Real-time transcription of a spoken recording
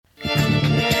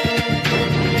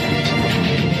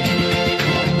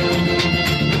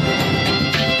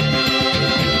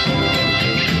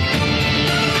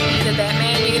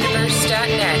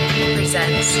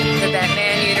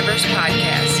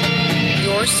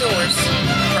source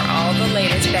for all the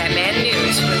latest Batman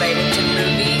news related to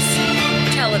movies,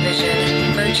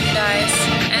 television, merchandise,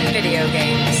 and video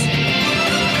games.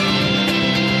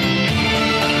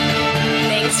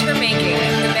 Thanks for making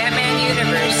the Batman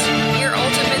universe your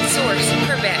ultimate source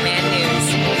for Batman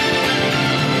news.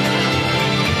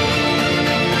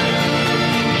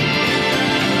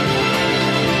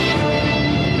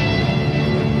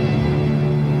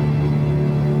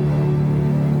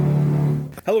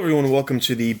 Hello everyone and welcome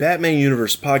to the Batman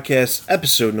Universe Podcast,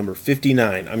 episode number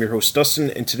 59. I'm your host Dustin,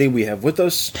 and today we have with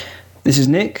us... This is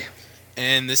Nick.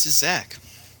 And this is Zach.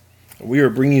 We are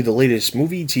bringing you the latest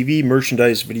movie, TV,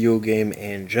 merchandise, video game,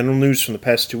 and general news from the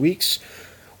past 2 weeks.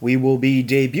 We will be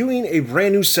debuting a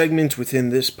brand new segment within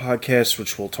this podcast,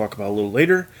 which we'll talk about a little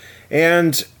later.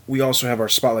 And we also have our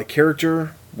Spotlight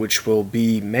character, which will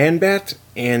be Man-Bat,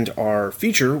 and our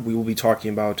feature, we will be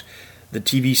talking about the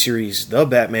TV series The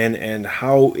Batman and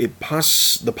how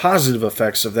the positive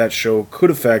effects of that show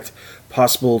could affect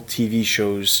possible TV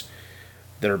shows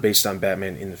that are based on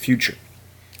Batman in the future.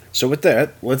 So with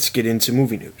that, let's get into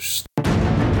movie news.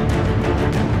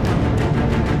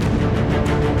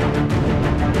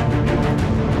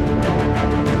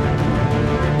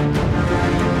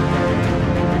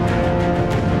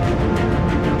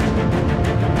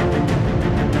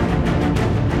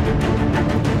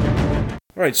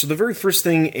 Alright, so the very first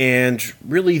thing, and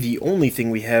really the only thing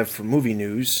we have for movie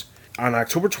news, on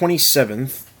October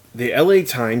 27th, the LA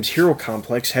Times Hero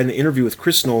Complex had an interview with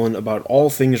Chris Nolan about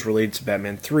all things related to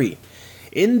Batman 3.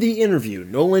 In the interview,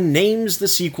 Nolan names the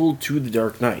sequel to The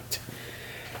Dark Knight.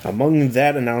 Among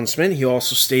that announcement, he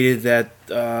also stated that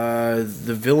the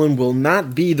villain will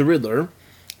not be the Riddler,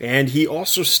 and he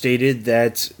also stated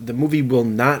that the movie will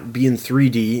not be in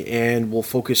 3D and will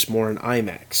focus more on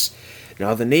IMAX.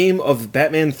 Now, the name of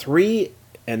Batman 3,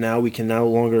 and now we can no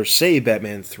longer say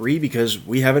Batman 3 because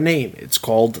we have a name. It's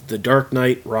called The Dark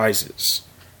Knight Rises.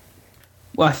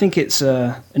 Well, I think it's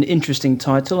an interesting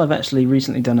title. I've actually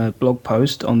recently done a blog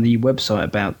post on the website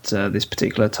about this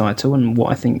particular title and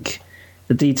what I think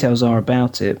the details are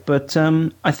about it. But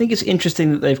I think it's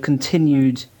interesting that they've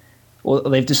continued, or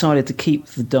they've decided to keep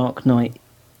The Dark Knight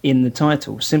in the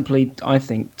title, simply, I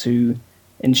think, to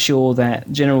ensure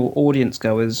that general audience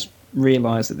goers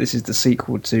realise that this is the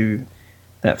sequel to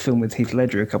that film with Heath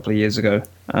Ledger a couple of years ago.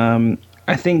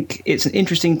 I think it's an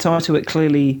interesting title. It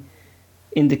clearly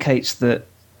indicates that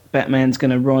Batman's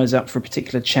going to rise up for a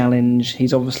particular challenge.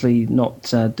 He's obviously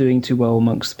not doing too well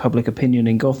amongst the public opinion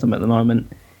in Gotham at the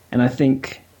moment, and I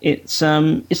think it's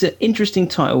an interesting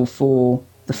title for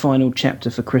the final chapter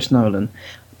for Chris Nolan.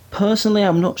 Personally,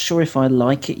 I'm not sure if I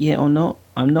like it yet or not.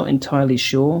 I'm not entirely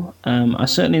sure. I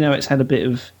certainly know it's had a bit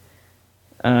of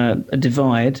a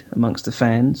divide amongst the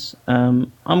fans.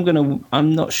 I'm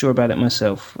not sure about it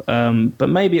myself, but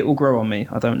maybe it will grow on me.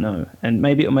 I don't know, and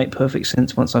maybe it'll make perfect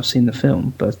sense once I've seen the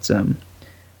film. But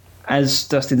as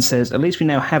Dustin says, at least we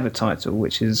now have a title,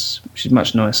 which is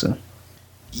much nicer.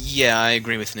 Yeah, I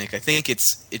agree with Nick. I think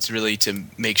it's really to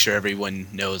make sure everyone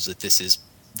knows that this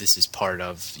is part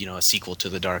of a sequel to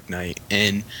The Dark Knight,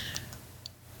 and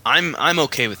I'm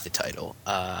okay with the title.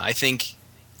 I think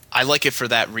I like it for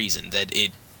that reason, that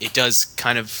it does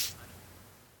kind of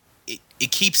it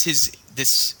keeps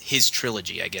his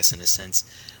trilogy, I guess, in a sense.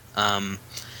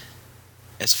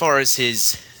 As far as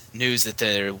his news that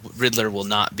the Riddler will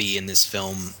not be in this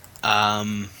film,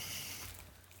 I'm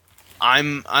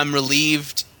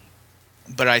relieved,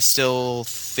 but I still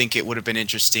think it would have been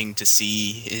interesting to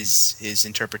see his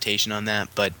interpretation on that.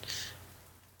 But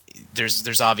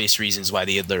there's obvious reasons why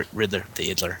the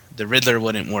Riddler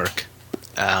wouldn't work.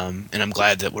 And I'm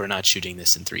glad that we're not shooting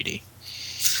this in 3D.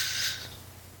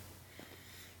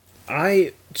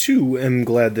 I, too, am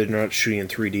glad they're not shooting in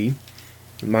 3D.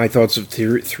 My thoughts of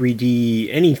 3D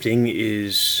anything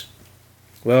is,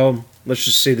 well, let's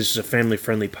just say this is a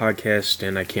family-friendly podcast,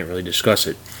 and I can't really discuss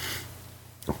it.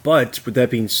 But, with that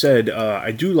being said,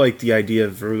 I do like the idea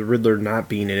of the Riddler not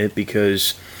being in it,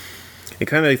 because it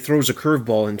kind of throws a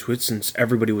curveball into it, since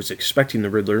everybody was expecting the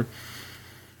Riddler.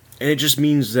 And it just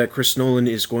means that Chris Nolan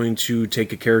is going to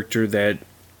take a character that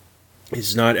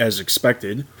is not as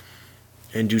expected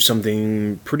and do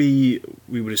something pretty,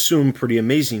 we would assume, pretty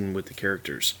amazing with the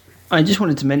characters. I just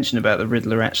wanted to mention about the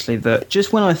Riddler, actually, that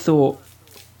just when I thought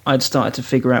I'd started to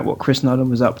figure out what Chris Nolan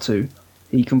was up to,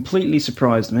 he completely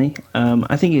surprised me.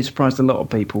 I think he surprised a lot of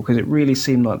people because it really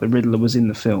seemed like the Riddler was in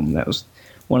the film. That was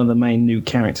one of the main new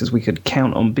characters we could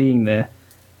count on being there.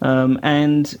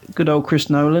 And good old Chris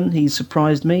Nolan, he's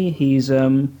surprised me. He's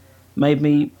made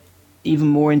me even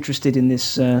more interested in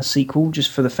this sequel, just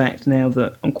for the fact now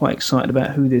that I'm quite excited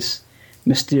about who this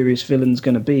mysterious villain's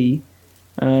going to be.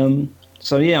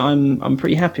 So yeah, I'm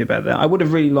pretty happy about that. I would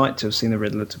have really liked to have seen the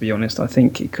Riddler, to be honest. I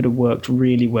think it could have worked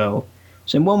really well.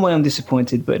 So in one way I'm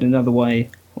disappointed, but in another way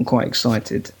I'm quite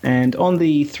excited. And on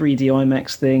the 3D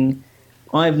IMAX thing,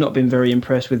 I've not been very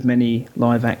impressed with many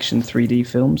live-action 3D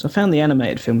films. I found the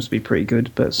animated films to be pretty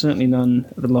good, but certainly none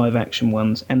of the live-action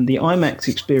ones. And the IMAX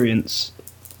experience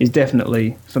is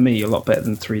definitely, for me, a lot better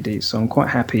than 3D. So I'm quite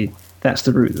happy that's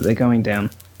the route that they're going down.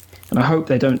 And I hope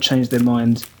they don't change their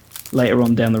mind later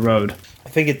on down the road. I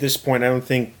think at this point, I don't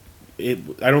think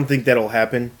that'll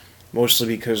happen. Mostly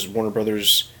because Warner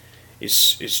Brothers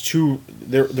is too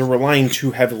they're relying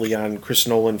too heavily on Chris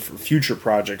Nolan for future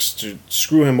projects. To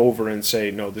screw him over and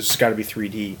say no, this has got to be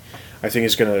 3D, I think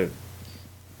is going to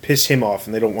piss him off,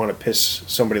 and they don't want to piss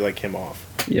somebody like him off.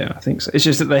 Yeah, I think so. It's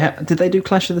just that did they do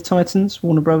Clash of the Titans,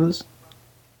 Warner Brothers?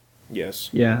 Yes.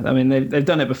 Yeah, I mean they've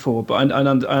done it before, but I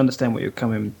understand what you're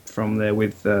coming from there.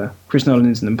 With Chris Nolan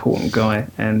is an important guy,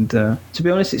 and to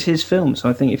be honest, it's his film. So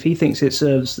I think if he thinks it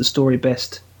serves the story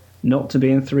best not to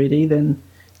be in 3D, then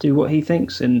do what he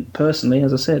thinks. And personally,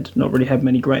 as I said, not really had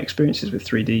many great experiences with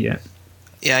 3D yet.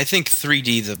 Yeah, I think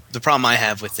 3D. The problem I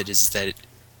have with it is that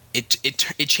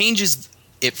it changes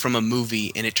it from a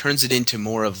movie and it turns it into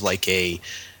more of like a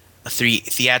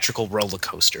theatrical roller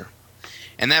coaster.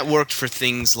 And that worked for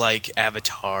things like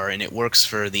Avatar, and it works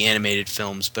for the animated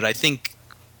films. But I think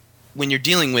when you're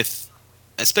dealing with,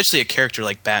 especially a character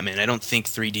like Batman, I don't think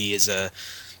 3D is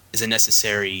a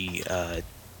necessary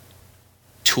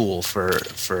tool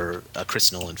for a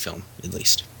Chris Nolan film, at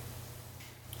least.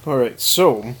 All right,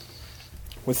 so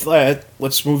with that,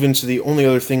 let's move into the only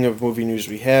other thing of movie news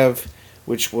we have,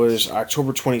 which was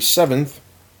October 27th.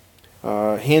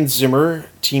 Hans Zimmer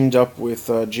teamed up with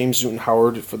James Newton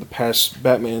Howard for the past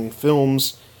Batman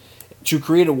films to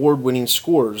create award-winning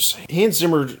scores. Hans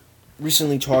Zimmer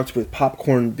recently talked with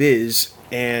Popcorn Biz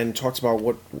and talked about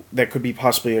what that could be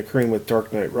possibly occurring with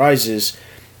Dark Knight Rises.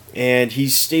 And he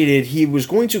stated he was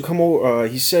going to come over.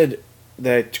 He said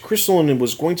that Chris Nolan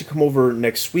was going to come over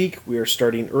next week. We are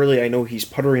starting early. I know he's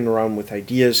puttering around with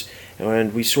ideas,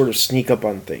 and we sort of sneak up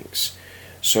on things.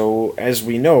 So, as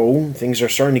we know, things are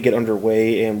starting to get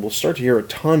underway, and we'll start to hear a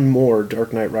ton more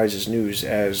Dark Knight Rises news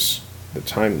as the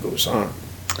time goes on.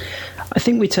 I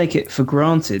think we take it for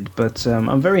granted, but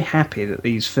I'm very happy that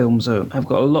these films have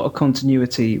got a lot of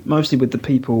continuity, mostly with the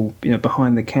people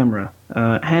behind the camera.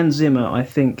 Hans Zimmer, I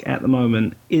think, at the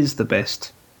moment, is the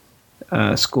best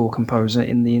score composer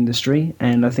in the industry,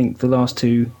 and I think the last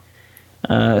two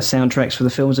soundtracks for the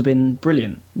films have been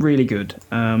brilliant, really good,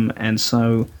 and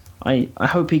so I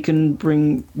hope he can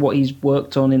bring what he's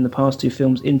worked on in the past two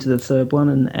films into the third one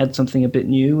and add something a bit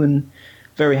new, and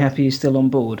very happy he's still on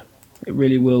board. It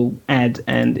really will add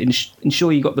and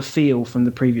ensure you got the feel from the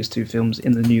previous two films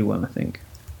in the new one, I think.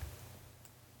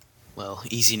 Well,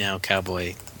 easy now,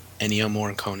 cowboy. Ennio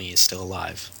Morricone is still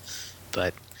alive.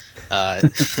 But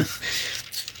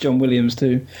John Williams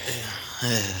too.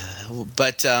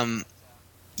 But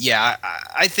yeah,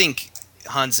 I think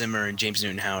Hans Zimmer and James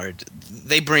Newton Howard,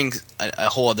 they bring a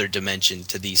whole other dimension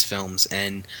to these films,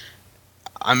 and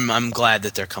I'm glad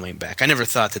that they're coming back. I never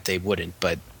thought that they wouldn't,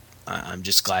 but I'm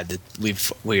just glad that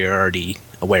we're already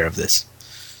aware of this.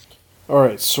 All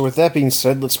right, so with that being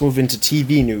said, let's move into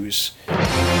TV news.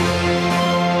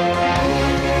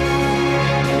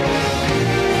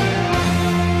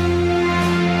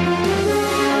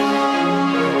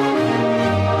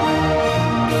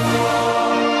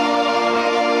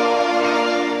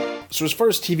 So as far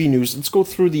as TV news, let's go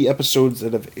through the episodes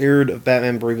that have aired of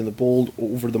Batman Brave and the Bold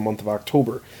over the month of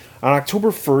October. On October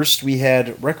 1st, we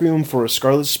had Requiem for a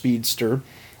Scarlet Speedster,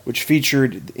 which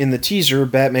featured in the teaser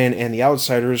Batman and the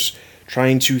Outsiders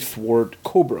trying to thwart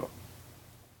Cobra.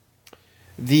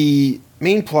 The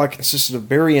main plot consisted of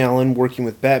Barry Allen working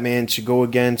with Batman to go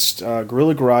against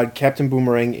Gorilla Grodd, Captain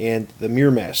Boomerang, and the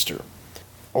Mirror Master,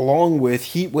 along with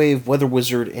Heatwave, Weather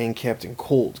Wizard, and Captain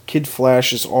Cold. Kid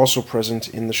Flash is also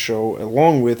present in the show,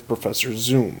 along with Professor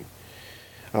Zoom.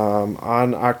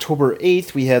 On October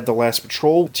 8th, we had The Last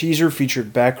Patrol. The teaser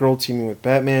featured Batgirl teaming with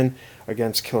Batman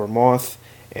against Killer Moth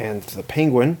and the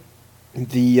Penguin.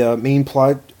 The main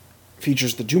plot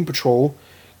features the Doom Patrol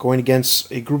going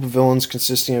against a group of villains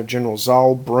consisting of General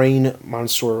Zal, Brain,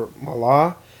 Mansoor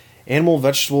Mallah, Animal,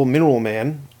 Vegetable, Mineral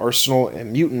Man, Arsenal,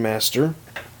 and Mutant Master.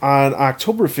 On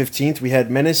October 15th, we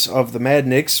had Menace of the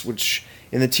Madniks, which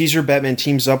in the teaser, Batman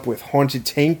teams up with Haunted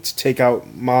Tank to take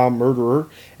out Ma Murderer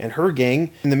and her gang.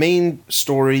 In the main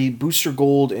story, Booster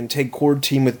Gold and Ted Kord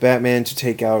team with Batman to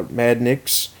take out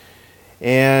Madniks.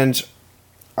 And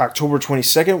October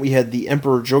 22nd, we had the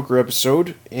Emperor Joker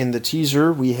episode. In the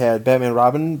teaser, we had Batman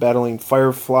Robin battling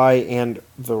Firefly and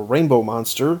the Rainbow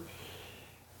Monster.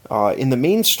 In the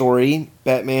main story,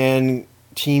 Batman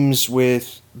teams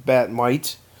with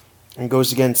Batmite and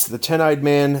goes against the Ten-Eyed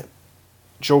Man,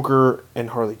 Joker,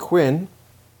 and Harley Quinn.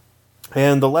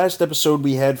 And the last episode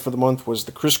we had for the month was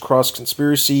the Criss-Cross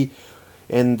Conspiracy,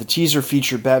 and the teaser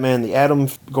featured Batman and the Atom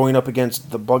going up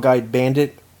against the Bug-Eyed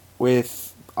Bandit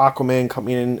with Aquaman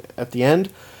coming in at the end.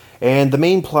 And the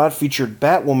main plot featured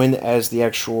Batwoman as the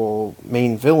actual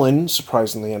main villain,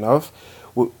 surprisingly enough,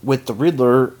 with the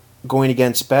Riddler going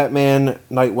against Batman,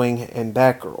 Nightwing, and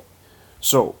Batgirl.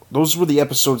 So, those were the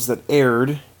episodes that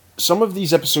aired. Some of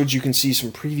these episodes you can see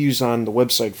some previews on the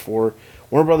website for.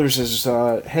 Warner Brothers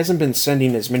hasn't been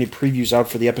sending as many previews out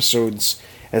for the episodes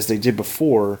as they did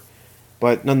before,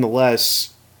 but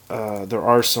nonetheless, there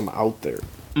are some out there.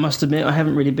 I must admit, I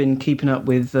haven't really been keeping up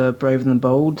with Brave and the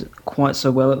Bold quite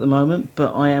so well at the moment,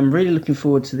 but I am really looking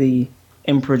forward to the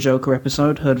Emperor Joker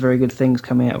episode. Heard very good things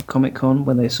coming out of Comic-Con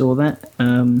when they saw that.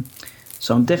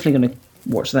 So I'm definitely going to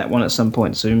watch that one at some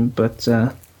point soon. But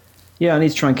yeah, I need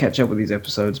to try and catch up with these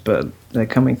episodes, but they're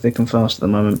coming thick and fast at the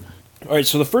moment. All right,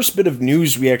 so the first bit of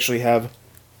news we actually have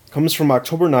comes from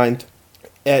October 9th.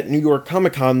 At New York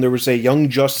Comic Con, there was a Young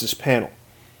Justice panel.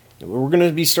 We're going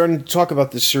to be starting to talk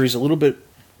about this series a little bit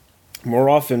more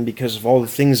often because of all the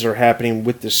things that are happening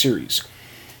with this series.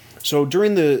 So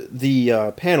during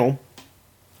the panel,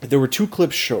 there were two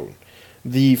clips shown.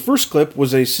 The first clip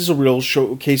was a sizzle reel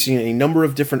showcasing a number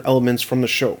of different elements from the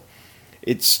show.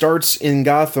 It starts in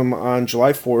Gotham on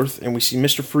July 4th, and we see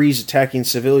Mr. Freeze attacking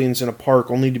civilians in a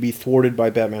park only to be thwarted by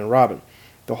Batman and Robin.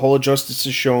 The Hall of Justice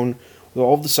is shown with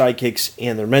all of the sidekicks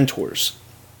and their mentors.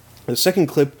 The second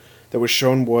clip that was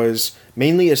shown was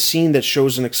mainly a scene that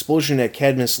shows an explosion at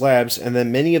Cadmus Labs and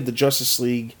then many of the Justice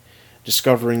League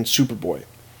discovering Superboy.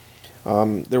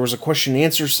 There was a question and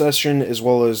answer session, as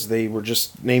well as they were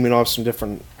just naming off some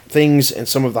different things, and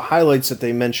some of the highlights that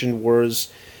they mentioned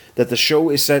was that the show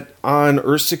is set on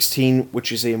Earth 16, which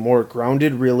is a more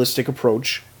grounded, realistic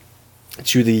approach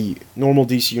to the normal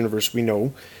DC universe we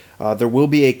know. There will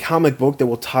be a comic book that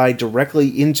will tie directly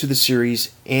into the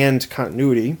series and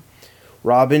continuity.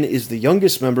 Robin is the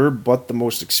youngest member, but the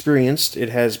most experienced. It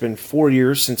has been 4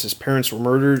 years since his parents were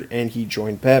murdered, and he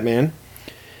joined Batman.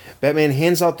 Batman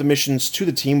hands out the missions to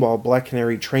the team while Black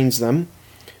Canary trains them.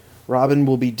 Robin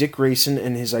will be Dick Grayson,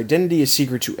 and his identity is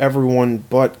secret to everyone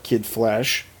but Kid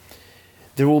Flash.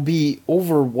 There will be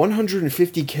over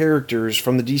 150 characters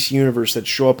from the DC Universe that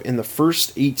show up in the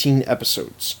first 18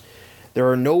 episodes. There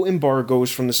are no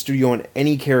embargoes from the studio on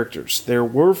any characters. There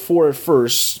were 4 at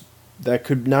first that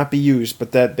could not be used,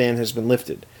 but that ban has been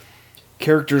lifted.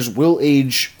 Characters will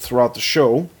age throughout the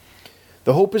show.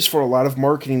 The hope is for a lot of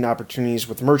marketing opportunities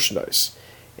with merchandise.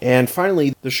 And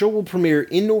finally, the show will premiere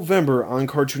in November on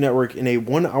Cartoon Network in a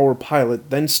 1-hour pilot,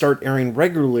 then start airing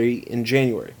regularly in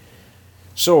January.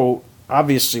 So,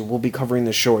 obviously, we'll be covering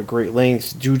the show at great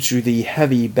length due to the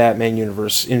heavy Batman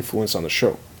universe influence on the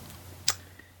show.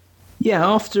 Yeah,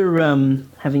 after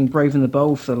having Brave and the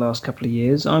Bold for the last couple of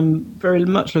years, I'm very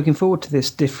much looking forward to this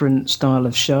different style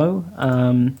of show.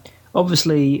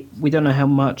 Obviously, we don't know how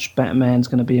much Batman's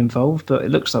going to be involved, but it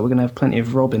looks like we're going to have plenty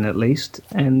of Robin at least.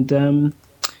 And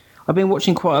I've been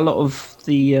watching quite a lot of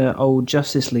the old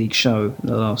Justice League show in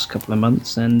the last couple of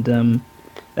months, and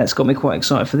that's got me quite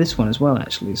excited for this one as well,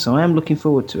 actually. So I am looking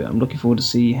forward to it. I'm looking forward to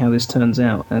see how this turns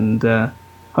out, and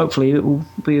hopefully it will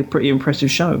be a pretty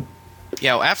impressive show.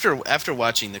 Yeah, well, after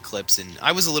watching the clips, and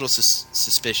I was a little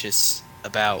suspicious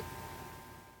about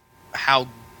how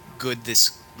good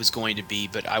this was going to be,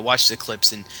 but I watched the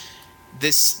clips, and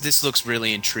this looks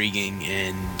really intriguing,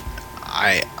 and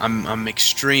I'm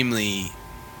extremely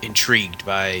intrigued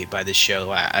by this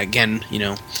show. Again, you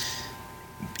know,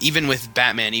 even with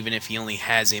Batman, even if he only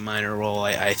has a minor role,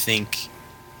 I think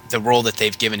the role that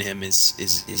they've given him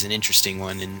is an interesting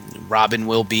one, and Robin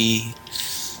will be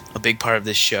a big part of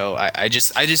this show. It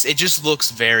just looks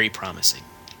very promising,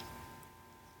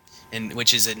 and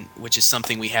which is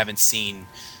something we haven't seen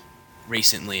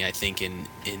recently, I think, in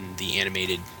the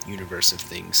animated universe of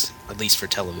things, at least for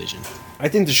television. I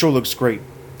think the show looks great.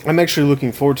 I'm actually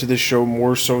looking forward to this show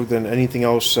more so than anything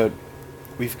else that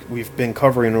we've been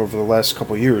covering over the last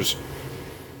couple of years.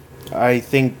 I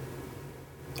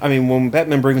mean, when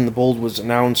Batman Brave and the Bold was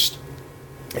announced,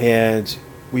 and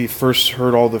we first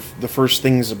heard all the first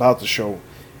things about the show,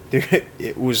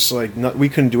 it was like we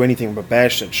couldn't do anything but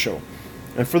bash that show.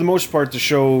 And for the most part, the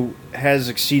show has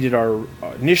exceeded our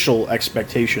initial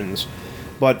expectations,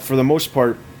 but for the most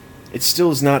part, it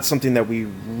still is not something that we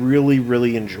really,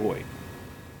 really enjoy.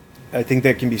 I think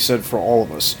that can be said for all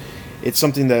of us. It's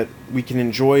something that we can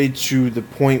enjoy to the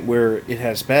point where it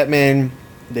has Batman.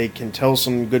 They can tell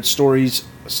some good stories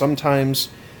sometimes,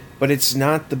 but it's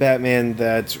not the Batman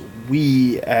that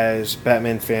we as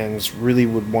Batman fans really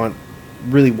want.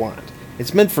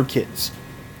 It's meant for kids.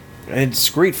 And it's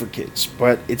great for kids,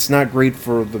 but it's not great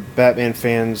for the Batman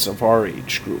fans of our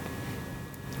age group.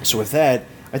 So with that,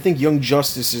 I think Young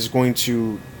Justice is going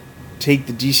to take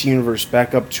the DC Universe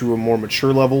back up to a more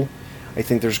mature level. I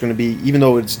think there's going to be, even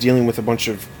though it's dealing with a bunch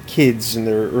of kids in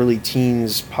their early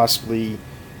teens, possibly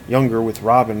younger with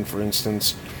Robin, for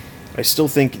instance, I still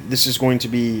think this is going to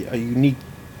be a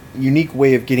unique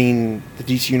way of getting the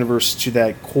DC Universe to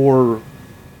that core,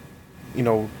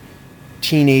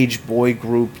 teenage boy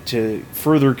group to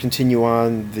further continue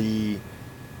on the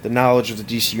knowledge of the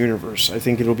DC Universe. I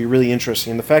think it'll be really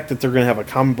interesting. And the fact that they're going to have a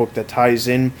comic book that ties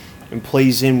in and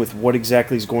plays in with what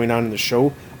exactly is going on in the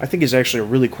show, I think is actually a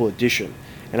really cool addition.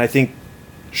 And I think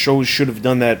shows should have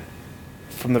done that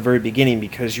from the very beginning,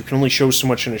 because you can only show so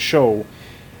much in a show,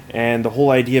 and the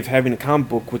whole idea of having a comic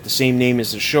book with the same name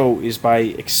as the show is by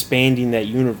expanding that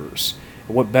universe.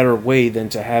 And what better way than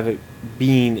to have it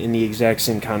being in the exact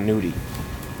same continuity?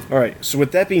 Alright, so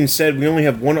with that being said, we only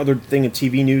have one other thing of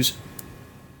TV news.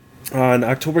 On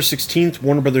October 16th,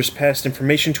 Warner Brothers passed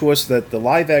information to us that the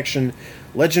live-action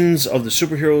Legends of the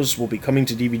Superheroes will be coming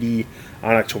to DVD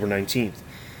on October 19th.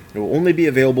 It will only be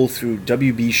available through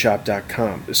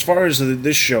WBshop.com. As far as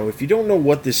this show, if you don't know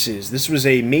what this was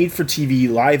a made-for-TV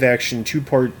live-action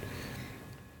two-part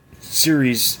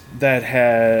series that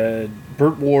had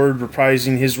Burt Ward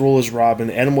reprising his role as Robin,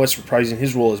 Adam West reprising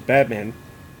his role as Batman,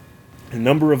 a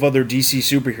number of other DC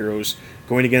superheroes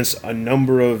going against a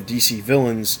number of DC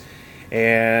villains,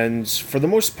 and for the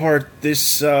most part,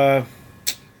 this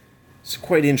it's a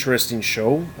quite interesting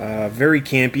show. Very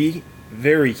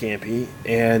campy,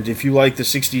 and if you like the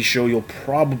 60s show, you'll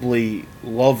probably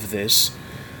love this.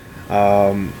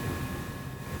 I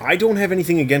don't have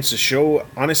anything against the show.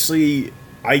 Honestly,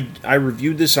 I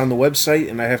reviewed this on the website,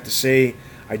 and I have to say,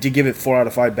 I did give it 4 out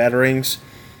of 5 batarangs.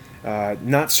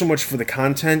 Not so much for the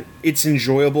content. It's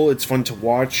enjoyable. It's fun to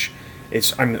watch.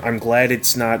 I'm glad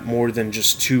it's not more than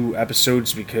just 2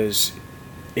 episodes, because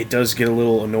it does get a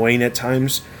little annoying at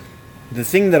times. The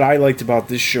thing that I liked about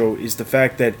this show is the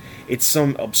fact that it's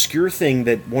some obscure thing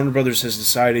that Warner Brothers has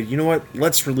decided, you know what,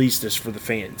 let's release this for the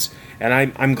fans. And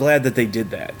I'm glad that they did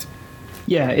that.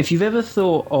 Yeah, if you've ever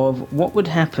thought of what would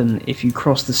happen if you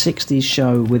crossed the 60s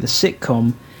show with a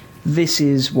sitcom, this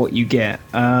is what you get.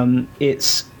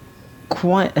 It's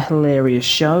quite a hilarious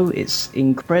show. It's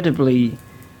incredibly...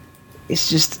 It's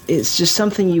just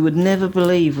something you would never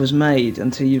believe was made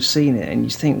until you've seen it, and you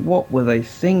think, what were they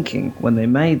thinking when they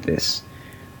made this?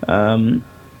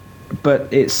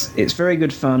 But it's very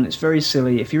good fun. It's very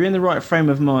silly. If you're in the right frame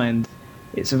of mind,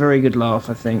 it's a very good laugh,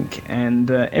 I think.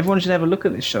 And everyone should have a look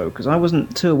at this show, because I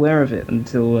wasn't too aware of it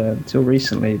until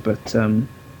recently, but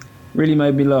really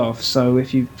made me laugh. So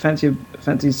if you fancy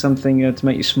something to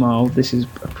make you smile, this is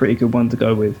a pretty good one to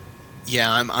go with.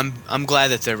 Yeah, I'm glad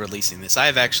that they're releasing this. I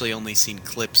have actually only seen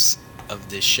clips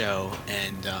of this show,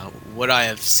 and what I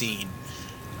have seen,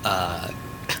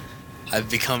 I've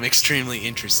become extremely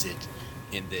interested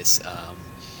in this.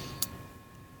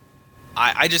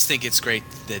 I just think it's great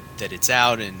that it's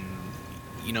out, and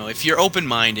if you're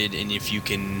open-minded and if you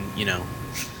can,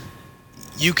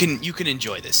 you can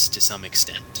enjoy this to some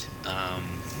extent.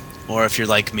 Or if you're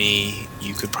like me,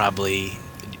 you could probably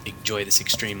enjoy this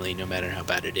extremely, no matter how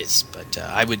bad it is. But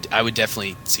I would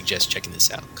definitely suggest checking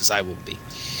this out, because I will be.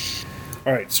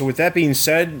 All right. So with that being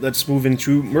said, let's move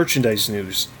into merchandise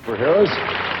news. Superheroes,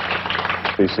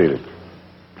 be seated.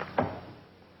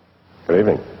 Good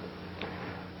evening.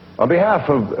 On behalf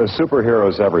of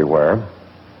superheroes everywhere,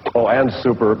 and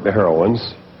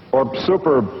superheroines, or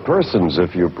super persons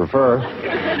if you prefer,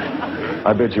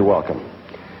 I bid you welcome.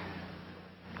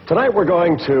 Tonight we're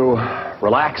going to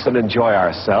relax and enjoy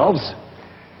ourselves,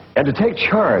 and to take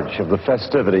charge of the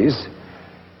festivities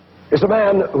is a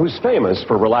man who's famous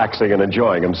for relaxing and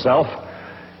enjoying himself.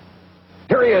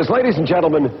 Here he is, ladies and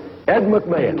gentlemen, Ed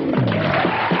McMahon.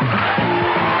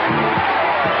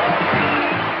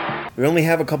 We only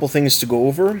have a couple things to go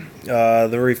over. The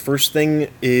very first thing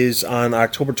is on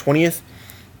October 20th,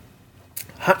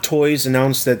 Hot Toys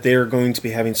announced that they're going to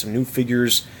be having some new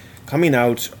figures coming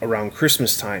out around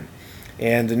Christmas time.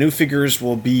 And the new figures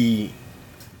will be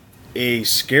a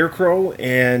Scarecrow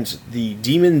and the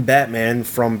Demon Batman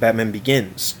from Batman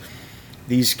Begins.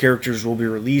 These characters will be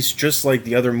released just like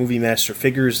the other Movie Master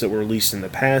figures that were released in the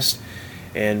past,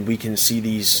 and we can see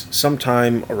these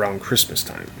sometime around Christmas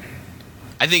time.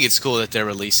 I think it's cool that they're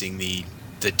releasing the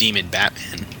the Demon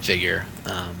Batman figure.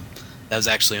 That was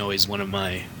actually always one of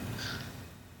my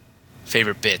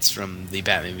favorite bits from the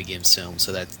Batman Begins film,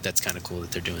 so that's kind of cool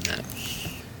that they're doing that.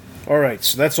 Alright,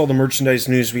 so that's all the merchandise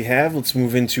news we have. Let's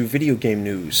move into video game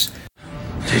news.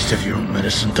 Taste of your own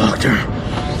medicine, Doctor.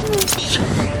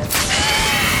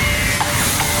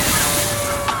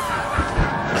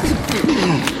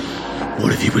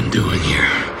 What have you been doing here?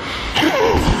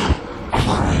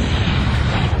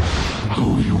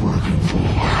 Who are you working for?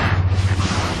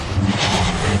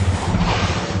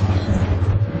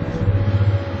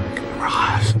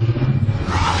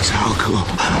 Ra's al Ghul.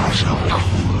 Ra's al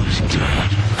Ghul is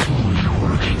dead. Who are you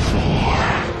working for?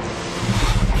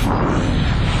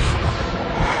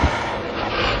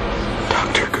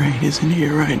 Dr. Crane isn't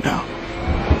here right now.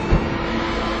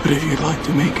 But if you'd like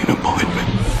to make an appointment...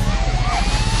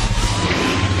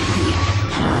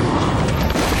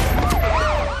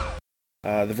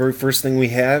 The very first thing we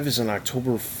have is on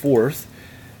October 4th.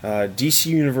 DC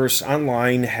Universe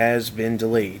Online has been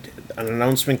delayed. An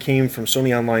announcement came from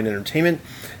Sony Online Entertainment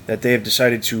that they have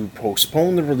decided to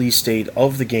postpone the release date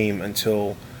of the game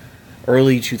until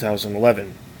early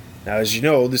 2011. Now, as you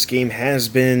know, this game has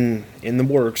been in the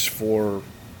works for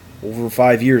over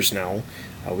 5 years now.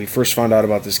 We first found out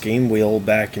about this game way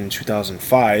back in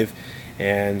 2005,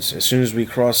 and as soon as we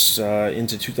cross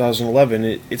into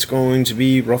 2011, it's going to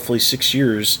be roughly 6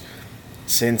 years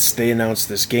since they announced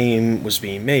this game was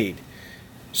being made.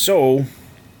 So,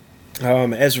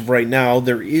 as of right now,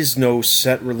 there is no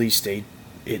set release date.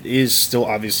 It is still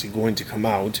obviously going to come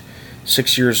out.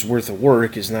 6 years worth of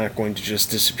work is not going to just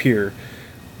disappear,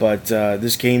 but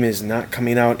this game is not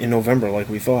coming out in November like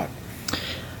we thought.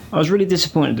 I was really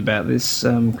disappointed about this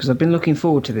because I've been looking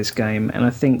forward to this game, and I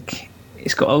think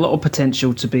it's got a lot of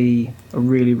potential to be a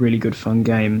really, really good fun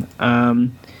game.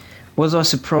 Was I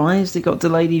surprised it got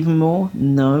delayed even more?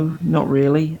 No, not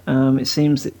really. It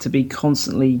seems to be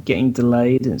constantly getting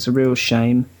delayed, and it's a real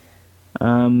shame.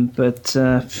 But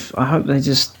I hope they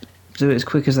just do it as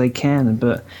quick as they can.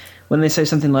 But when they say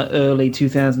something like early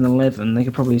 2011, they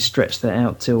could probably stretch that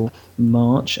out till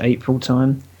March, April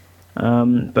time.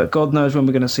 But God knows when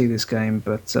we're going to see this game.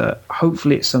 But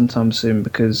hopefully it's sometime soon,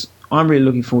 because I'm really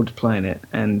looking forward to playing it.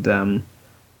 And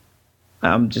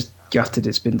I'm just gutted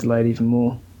it's been delayed even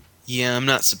more. Yeah, I'm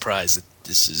not surprised that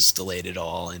this is delayed at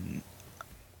all, and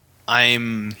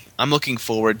I'm looking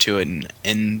forward to it.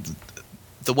 And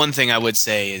the one thing I would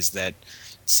say is that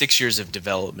 6 years of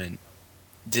development,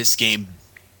 this game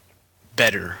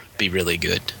better be really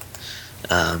good,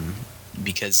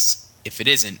 because if it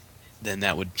isn't, then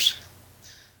that would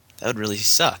really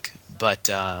suck. But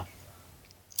I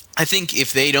think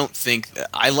if they don't think,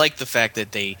 I like the fact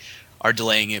that they are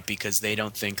delaying it because they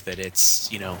don't think that it's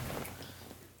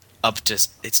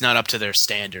it's not up to their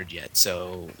standard yet.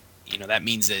 So that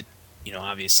means that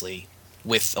obviously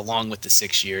along with the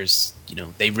 6 years,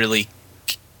 they really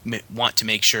want to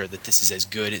make sure that this is as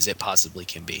good as it possibly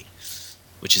can be,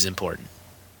 which is important.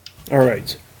 All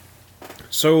right.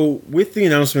 So, with the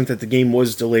announcement that the game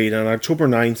was delayed, on October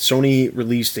 9th, Sony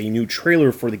released a new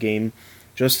trailer for the game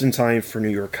just in time for New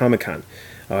York Comic Con.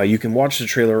 You can watch the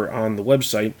trailer on the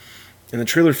website, and the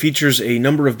trailer features a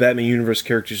number of Batman Universe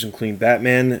characters, including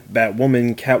Batman,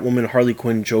 Batwoman, Catwoman, Harley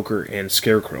Quinn, Joker, and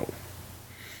Scarecrow.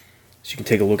 So you can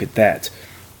take a look at that.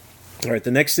 All right,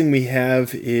 the next thing we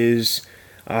have is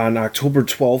on October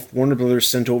 12th, Warner Brothers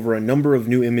sent over a number of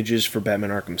new images for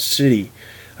Batman Arkham City.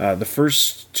 The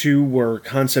first two were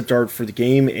concept art for the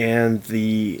game, and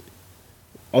the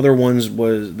other ones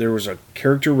there was a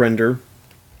character render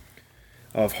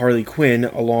of Harley Quinn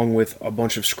along with a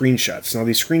bunch of screenshots. Now,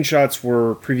 these screenshots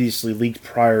were previously leaked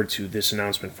prior to this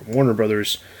announcement from Warner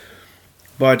Brothers,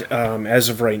 but as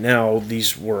of right now,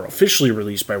 these were officially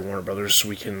released by Warner Brothers, so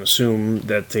we can assume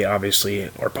that they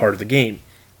obviously are part of the game.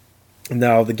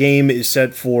 Now, the game is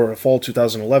set for a fall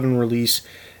 2011 release.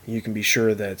 You can be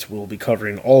sure that we'll be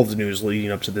covering all of the news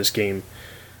leading up to this game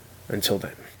until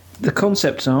then. The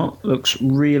concept art looks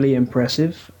really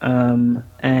impressive, and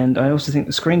I also think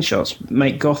the screenshots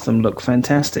make Gotham look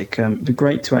fantastic. It'd be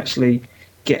great to actually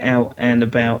get out and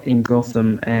about in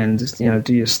Gotham and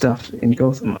do your stuff in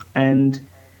Gotham. And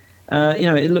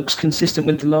it looks consistent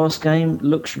with the last game.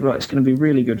 Looks like it's going to be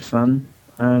really good fun.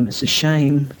 It's a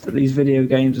shame that these video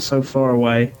games are so far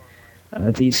away,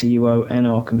 DCUO and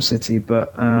Arkham City,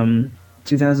 but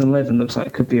 2011 looks like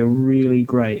it could be a really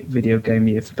great video game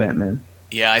year for Batman.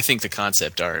 Yeah, I think the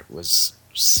concept art was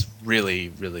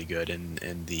really, really good, and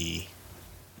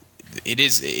it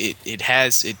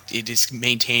is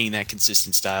maintaining that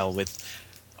consistent style with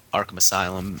Arkham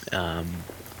Asylum.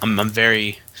 I'm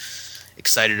very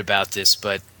excited about this,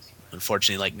 but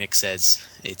unfortunately, like Nick says,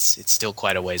 it's still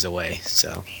quite a ways away.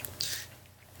 So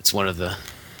it's one of the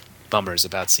bummers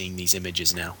about seeing these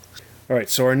images now. All right,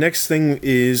 so our next thing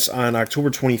is on October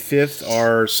 25th,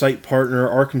 our site partner,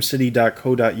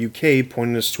 ArkhamCity.co.uk,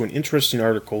 pointed us to an interesting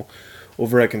article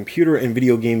over at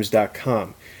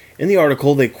computerandvideogames.com. In the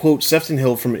article, they quote Sefton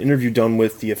Hill from an interview done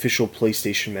with the official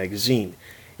PlayStation magazine.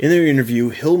 In their interview,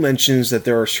 Hill mentions that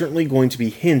there are certainly going to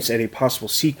be hints at a possible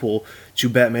sequel to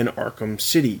Batman Arkham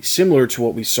City, similar to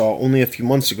what we saw only a few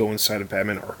months ago inside of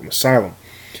Batman Arkham Asylum.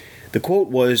 The quote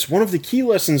was, "One of the key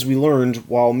lessons we learned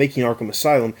while making Arkham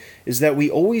Asylum is that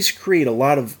we always create a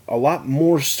lot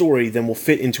more story than will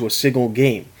fit into a single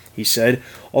game," he said.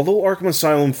 "Although Arkham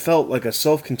Asylum felt like a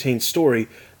self-contained story,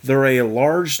 there are a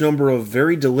large number of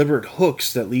very deliberate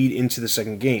hooks that lead into the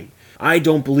second game. I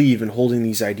don't believe in holding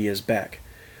these ideas back."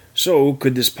 So,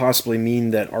 could this possibly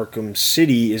mean that Arkham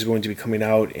City is going to be coming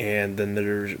out and then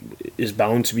there is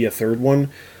bound to be a third one?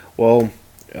 Well,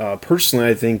 personally,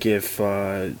 I think if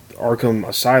Arkham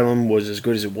Asylum was as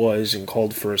good as it was and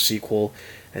called for a sequel,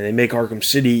 and they make Arkham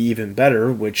City even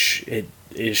better, which it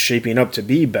is shaping up to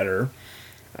be better,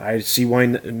 I see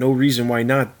no reason why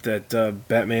not that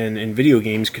Batman in video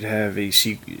games could have a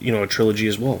trilogy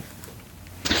as well.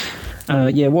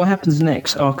 What happens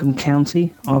next? Arkham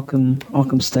County?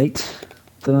 Arkham State?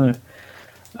 Don't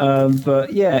know.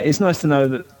 But yeah, it's nice to know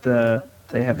that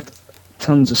they have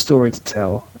tons of story to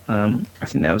tell. I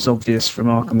think that was obvious from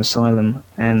Arkham Asylum,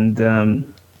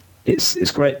 and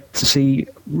it's great to see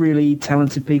really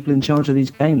talented people in charge of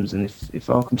these games. And if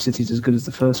Arkham City's as good as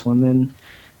the first one, then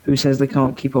who says they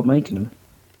can't keep on making them?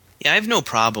 Yeah, I have no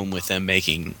problem with them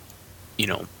making,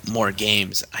 more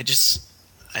games. I just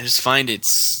find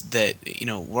it's that,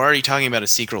 we're already talking about a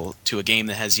sequel to a game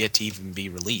that has yet to even be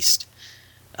released.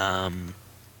 Now,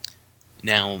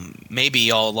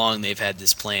 maybe all along they've had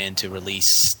this plan to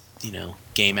release,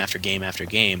 game after game after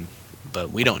game,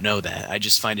 but we don't know that. I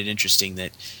just find it interesting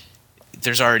that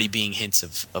there's already being hints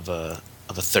of a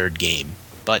third game,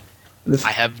 but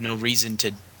I have no reason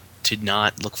to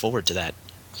not look forward to that.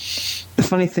 The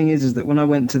funny thing is that when I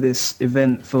went to this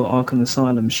event for Arkham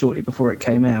Asylum shortly before it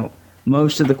came out,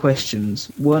 most of the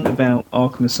questions weren't about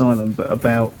Arkham Asylum, but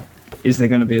about, is there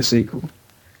going to be a sequel?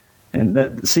 And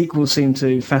that sequels seem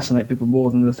to fascinate people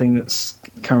more than the thing that's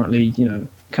currently,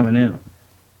 coming out.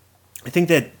 I think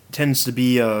that tends to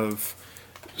be a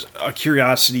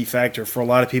curiosity factor for a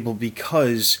lot of people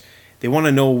because they want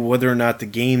to know whether or not the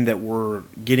game that we're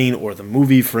getting, or the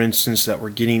movie, for instance, that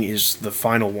we're getting, is the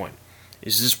final one.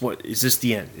 Is this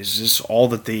the end? Is this all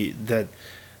that the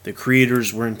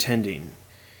creators were intending?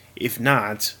 If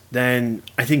not, then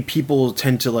I think people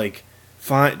tend to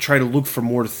try to look for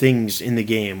more things in the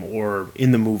game or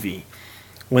in the movie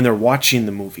when they're watching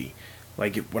the movie.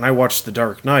 Like when I watch The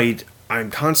Dark Knight,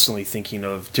 I'm constantly thinking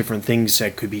of different things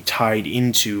that could be tied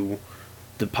into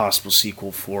the possible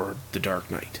sequel for The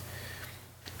Dark Knight.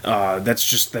 That's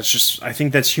just. I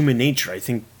think that's human nature. I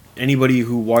think anybody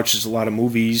who watches a lot of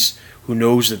movies, who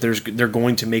knows that they're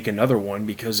going to make another one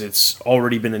because it's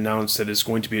already been announced that it's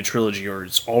going to be a trilogy, or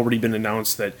it's already been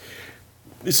announced that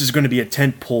this is going to be a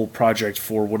tentpole project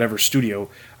for whatever studio.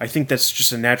 I think that's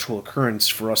just a natural occurrence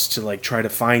for us to try to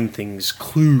find things,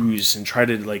 clues, and try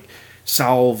to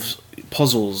solve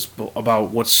puzzles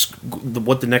about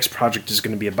what the next project is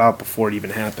going to be about before it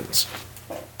even happens.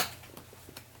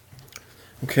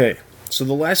 Okay, so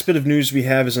the last bit of news we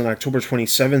have is on October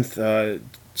 27th.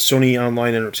 Sony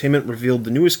Online Entertainment revealed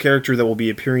the newest character that will be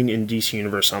appearing in DC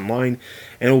Universe Online,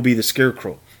 and it will be the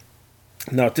Scarecrow.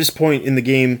 Now, at this point in the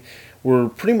game,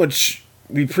 we've pretty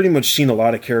much seen a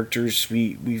lot of characters.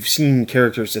 We've seen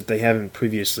characters that they haven't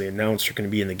previously announced are going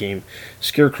to be in the game.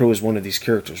 Scarecrow is one of these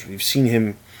characters. We've seen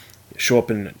him show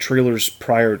up in trailers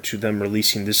prior to them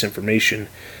releasing this information,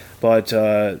 but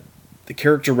the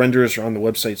character renders are on the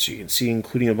website, so you can see,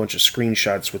 including a bunch of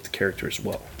screenshots with the character as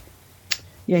well.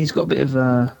 Yeah, he's got a bit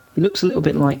of he looks a little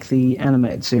bit like the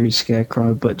animated series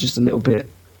Scarecrow, but just a little bit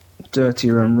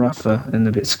dirtier and rougher and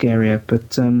a bit scarier.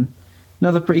 But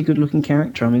another pretty good-looking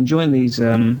character. I'm enjoying these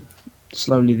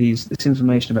this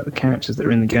information about the characters that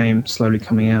are in the game slowly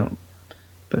coming out.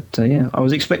 But I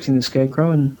was expecting the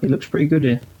Scarecrow, and he looks pretty good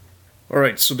here.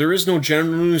 Alright, so there is no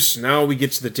general news. Now we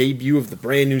get to the debut of the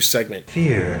brand new segment.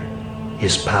 Fear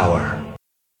is power.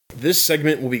 This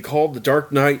segment will be called The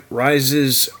Dark Knight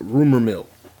Rises Rumor Mill.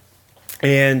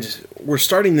 And we're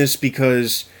starting this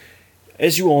because,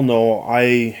 as you all know,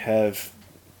 I have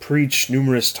preached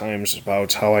numerous times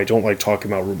about how I don't like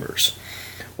talking about rumors.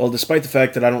 Well, despite the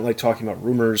fact that I don't like talking about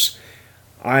rumors,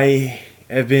 I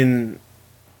have been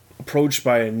approached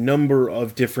by a number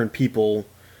of different people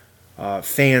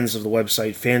fans of the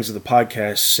website, fans of the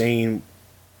podcast, saying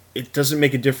it doesn't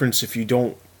make a difference if you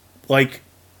don't like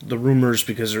the rumors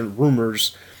because they're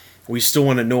rumors. We still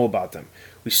want to know about them.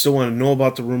 We still want to know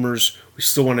about the rumors. We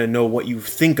still want to know what you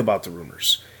think about the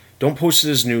rumors. Don't post it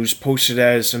as news, post it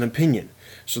as an opinion.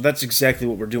 So that's exactly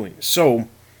what we're doing. So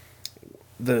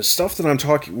the stuff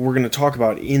that we're going to talk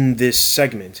about in this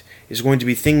segment is going to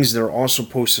be things that are also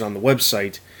posted on the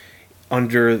website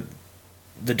under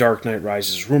the Dark Knight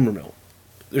Rises rumor mill.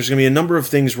 There's going to be a number of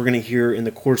things we're going to hear in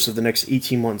the course of the next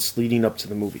 18 months leading up to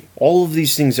the movie. All of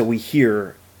these things that we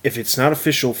hear, if it's not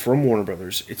official from Warner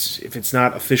Brothers, if it's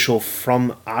not official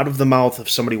from out of the mouth of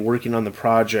somebody working on the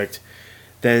project,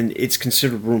 then it's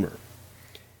considered rumor.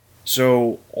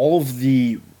 So all of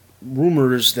the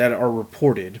rumors that are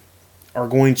reported are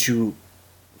going to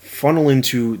funnel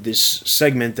into this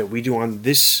segment that we do on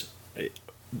this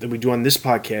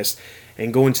podcast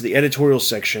and go into the editorial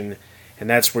section, and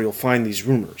that's where you'll find these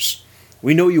rumors.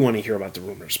 We know you want to hear about the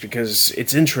rumors because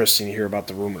it's interesting to hear about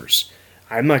the rumors.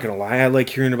 I'm not going to lie, I like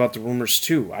hearing about the rumors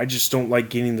too. I just don't like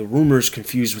getting the rumors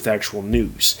confused with actual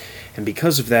news. And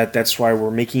because of that, that's why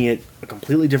we're making it a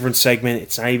completely different segment.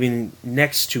 It's not even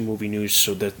next to movie news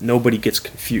so that nobody gets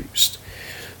confused.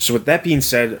 So with that being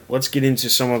said, let's get into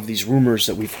some of these rumors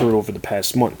that we've heard over the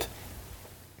past month.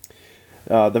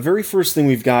 The very first thing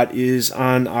we've got is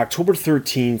on October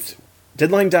 13th,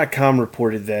 Deadline.com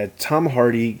reported that Tom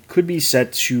Hardy could be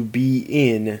set to be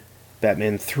in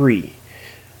Batman 3.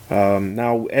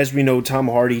 Now, as we know, Tom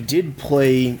Hardy did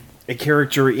play a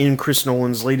character in Chris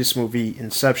Nolan's latest movie,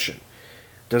 Inception.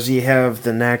 Does he have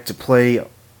the knack to play a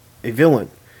villain?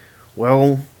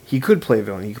 Well, he could play a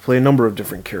villain. He could play a number of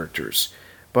different characters.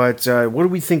 But what do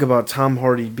we think about Tom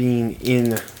Hardy being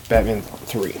in Batman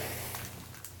 3?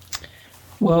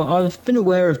 Well, I've been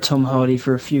aware of Tom Hardy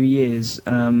for a few years.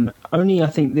 Only, I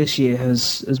think, this year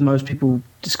has most people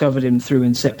discovered him through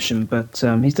Inception. But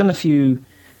he's done a few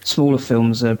smaller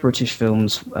films, British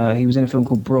films. He was in a film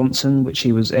called Bronson, which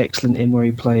he was excellent in, where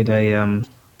he played a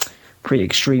pretty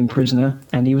extreme prisoner.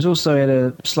 And he was also had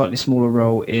a slightly smaller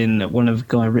role in one of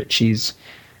Guy Ritchie's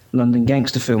London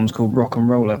gangster films called Rock and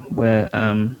Roller, where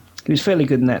he was fairly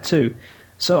good in that too.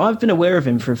 So I've been aware of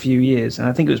him for a few years, and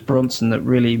I think it was Bronson that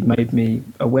really made me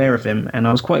aware of him, and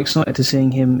I was quite excited to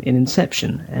seeing him in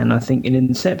Inception, and I think in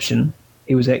Inception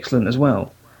he was excellent as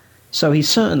well. So he's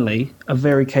certainly a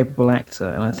very capable actor,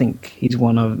 and I think he's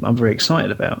one I'm very excited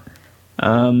about.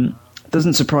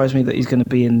 Doesn't surprise me that he's going to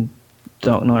be in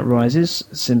Dark Knight Rises,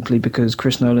 simply because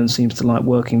Chris Nolan seems to like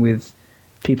working with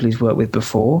people he's worked with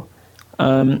before.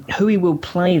 Who he will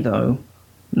play, though,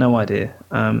 no idea.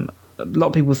 A lot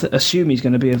of people assume he's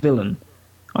going to be a villain.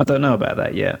 I don't know about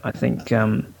that yet. I think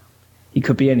he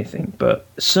could be anything, but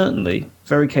certainly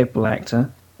very capable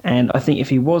actor, and I think if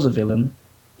he was a villain,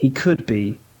 he could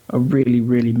be a really,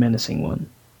 really menacing one.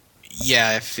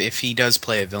 Yeah, if he does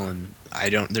play a villain,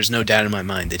 there's no doubt in my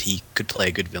mind that he could play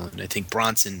a good villain. I think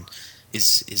Bronson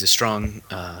is a strong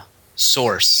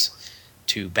source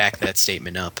to back that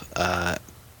statement up.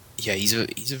 Yeah, he's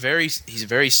a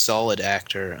very solid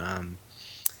actor.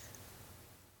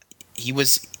 He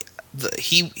was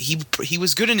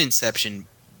good in Inception,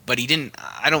 but he didn't.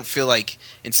 I don't feel like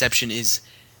Inception is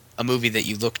a movie that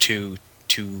you look to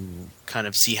kind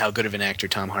of see how good of an actor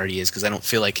Tom Hardy is, because I don't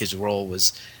feel like his role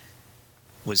was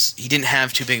he didn't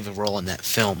have too big of a role in that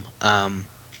film.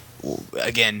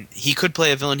 Again, he could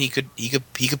play a villain. He could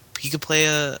play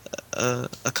a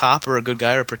cop or a good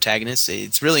guy or a protagonist.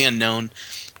 It's really unknown.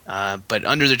 But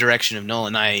under the direction of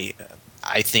Nolan, I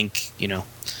think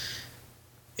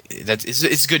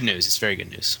it's good news. It's very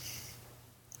good news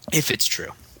if it's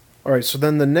true. All right. So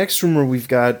then the next rumor we've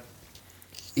got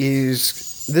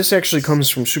is, this actually comes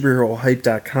from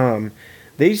SuperheroHype.com.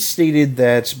 They stated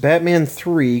that Batman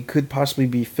 3 could possibly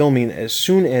be filming as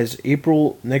soon as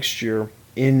April next year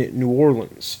in New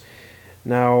Orleans.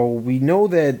 Now, we know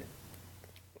that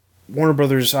Warner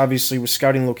Brothers obviously was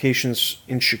scouting locations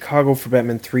in Chicago for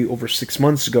Batman 3 over 6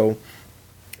 months ago.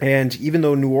 And even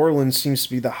though New Orleans seems to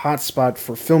be the hot spot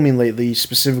for filming lately,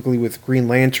 specifically with Green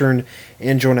Lantern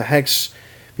and Jonah Hex,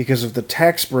 because of the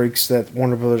tax breaks that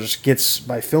Warner Brothers gets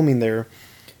by filming there,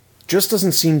 just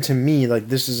doesn't seem to me like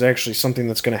this is actually something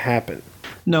that's going to happen.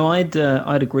 No, I'd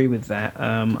agree with that.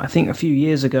 I think a few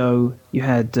years ago you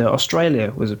had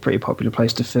Australia was a pretty popular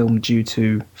place to film due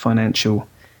to financial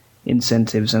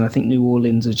incentives, and I think New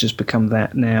Orleans has just become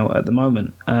that now at the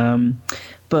moment.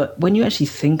 But when you actually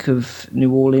think of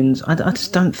New Orleans, I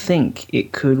just don't think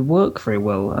it could work very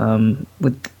well.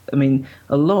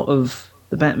 A lot of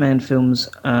the Batman films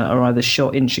are either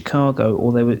shot in Chicago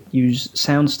or they would use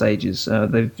sound stages.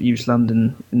 They've used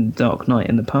London in Dark Knight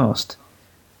in the past.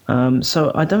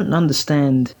 So I don't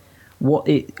understand what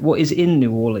is in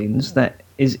New Orleans that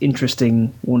is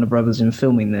interesting Warner Brothers in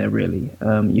filming there, really.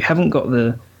 You haven't got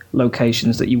the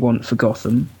locations that you want for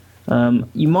Gotham.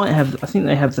 You might have, I think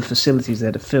they have the facilities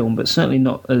there to film, but certainly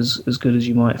not as good as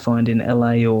you might find in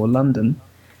LA or London.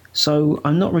 So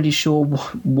I'm not really sure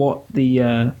what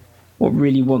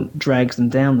drags them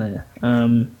down there.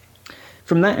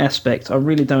 From that aspect, I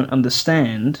really don't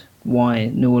understand why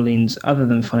New Orleans, other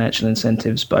than financial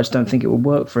incentives, but I just don't think it will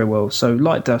work very well. So,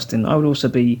 like Dustin, I would also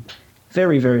be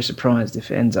very, very surprised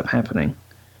if it ends up happening.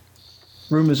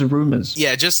 Rumors are rumors.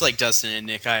 Yeah, just like Dustin and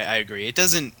Nick, I agree. It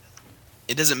doesn't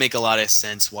make a lot of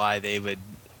sense why they would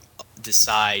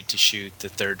decide to shoot the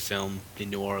third film in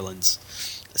New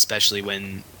Orleans, especially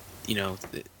when,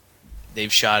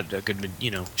 they've shot a good,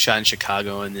 shot in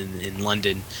Chicago and in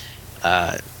London.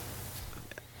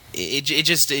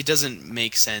 It doesn't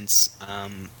make sense.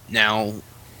 Now,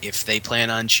 if they plan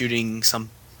on shooting some,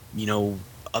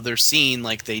 other scene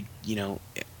like they,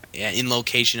 in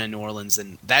location in New Orleans,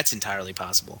 then that's entirely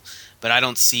possible. But I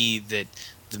don't see that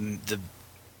the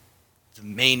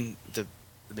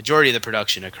majority of the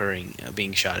production occurring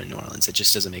being shot in New Orleans. It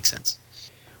just doesn't make sense.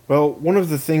 Well, one of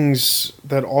the things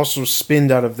that also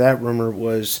spinned out of that rumor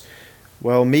was,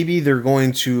 well, maybe they're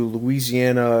going to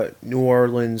Louisiana, New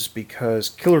Orleans, because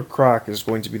Killer Croc is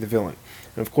going to be the villain.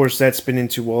 And of course, that's been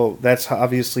into, well, that's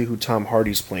obviously who Tom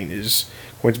Hardy's playing is,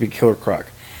 going to be Killer Croc.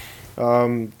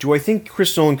 Do I think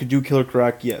Chris Nolan could do Killer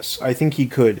Croc? Yes, I think he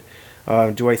could.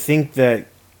 Do I think that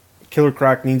Killer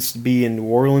Croc needs to be in New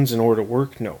Orleans in order to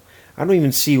work? No. I don't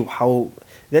even see how...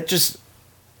 That just...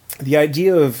 The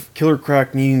idea of Killer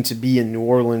Croc needing to be in New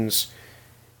Orleans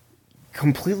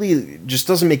completely just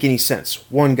doesn't make any sense.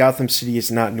 One, Gotham City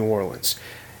is not New Orleans.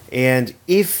 And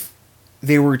if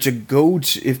they were to go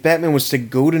to... If Batman was to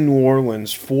go to New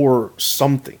Orleans for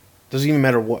something, doesn't even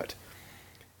matter what,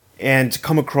 and to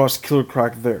come across Killer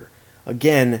Croc there,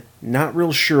 again, not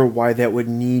real sure why that would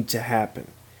need to happen.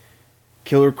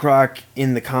 Killer Croc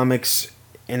in the comics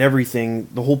and everything,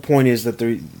 the whole point is that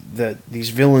these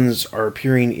villains are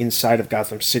appearing inside of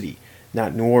Gotham City,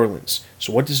 not New Orleans.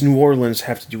 So what does New Orleans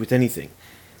have to do with anything?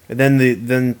 And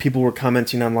then people were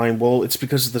commenting online, well, it's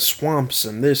because of the swamps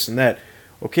and this and that.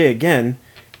 Okay, again,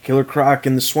 Killer Croc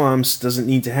in the swamps doesn't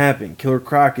need to happen. Killer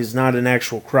Croc is not an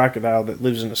actual crocodile that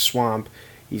lives in a swamp.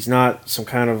 He's not some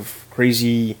kind of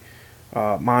crazy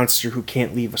monster who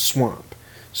can't leave a swamp.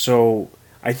 So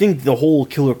I think the whole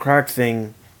Killer Croc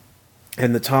thing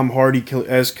and the Tom Hardy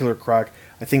as Killer Croc,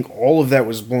 I think all of that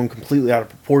was blown completely out of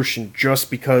proportion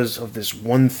just because of this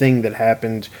one thing that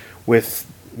happened with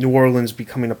New Orleans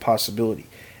becoming a possibility.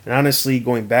 And honestly,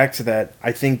 going back to that,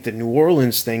 I think the New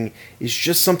Orleans thing is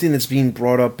just something that's being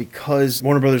brought up because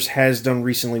Warner Brothers has done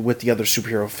recently with the other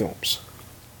superhero films.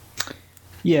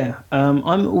 Yeah,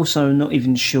 I'm also not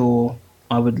even sure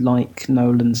I would like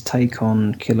Nolan's take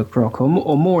on Killer Croc, or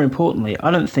more importantly,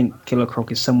 I don't think Killer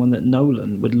Croc is someone that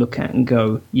Nolan would look at and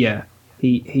go, yeah,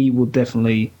 he will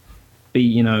definitely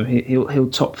be, he'll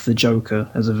top the Joker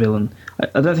as a villain.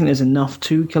 I don't think there's enough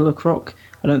to Killer Croc.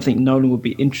 I don't think Nolan would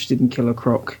be interested in Killer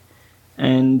Croc,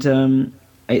 and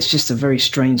it's just a very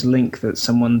strange link that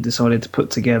someone decided to put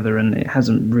together, and it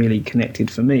hasn't really connected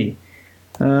for me.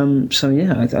 So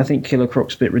yeah, I think Killer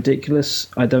Croc's a bit ridiculous.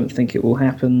 I don't think it will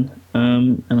happen.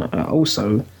 And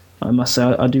I must say,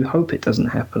 I do hope it doesn't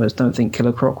happen. I just don't think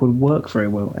Killer Croc would work very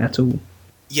well at all.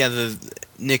 Yeah,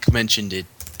 Nick mentioned it.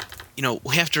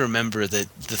 We have to remember that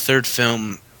the third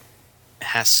film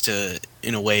has to,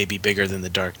 in a way, be bigger than The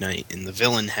Dark Knight, and the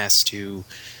villain has to...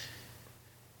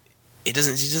 He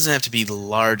doesn't have to be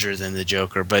larger than the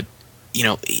Joker, but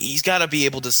he's got to be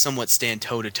able to somewhat stand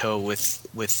toe-to-toe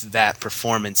with that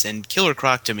performance. And Killer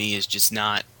Croc, to me, is just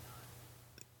not...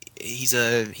 He's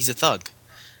a thug.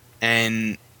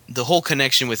 And the whole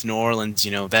connection with New Orleans,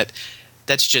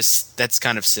 that's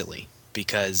kind of silly.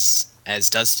 Because, as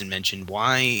Dustin mentioned,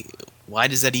 why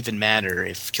does that even matter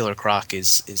if Killer Croc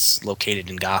is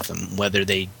located in Gotham? Whether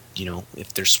they,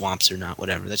 if there's swamps or not,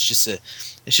 whatever. It's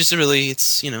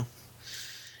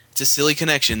a silly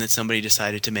connection that somebody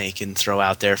decided to make and throw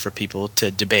out there for people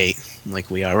to debate, like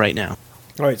we are right now.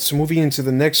 All right, so moving into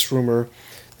the next rumor,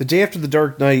 the day after The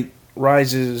Dark Knight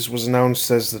Rises was announced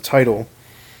as the title,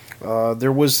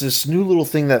 there was this new little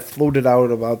thing that floated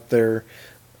out about there.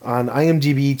 On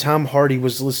IMDb, Tom Hardy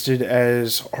was listed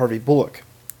as Harvey Bullock.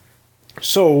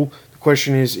 So, the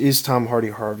question is Tom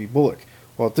Hardy Harvey Bullock?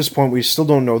 Well, at this point, we still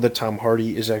don't know that Tom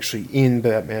Hardy is actually in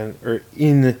Batman, or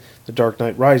in The Dark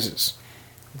Knight Rises.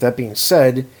 That being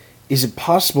said, is it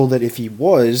possible that if he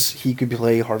was, he could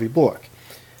play Harvey Bullock?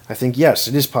 I think yes,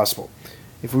 it is possible.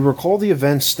 If we recall the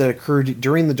events that occurred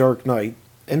during The Dark Knight,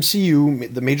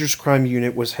 MCU, the Major Crime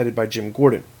Unit, was headed by Jim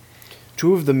Gordon.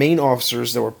 Two of the main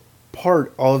officers that were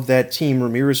part of that team,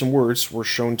 Ramirez and Wirtz, were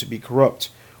shown to be corrupt.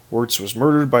 Wirtz was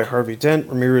murdered by Harvey Dent.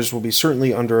 Ramirez will be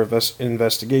certainly under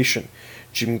investigation.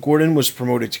 Jim Gordon was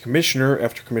promoted to commissioner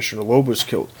after Commissioner Loeb was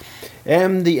killed.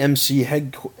 And the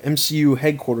MCU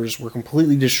headquarters were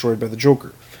completely destroyed by the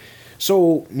Joker.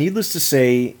 So, needless to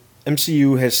say,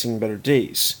 MCU has seen better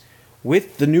days.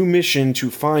 With the new mission to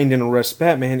find and arrest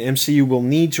Batman, MCU will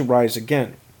need to rise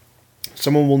again.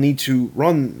 Someone will need to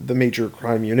run the Major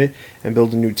Crime Unit and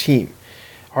build a new team.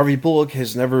 Harvey Bullock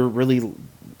has never really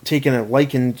taken a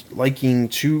liking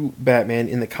to Batman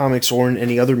in the comics or in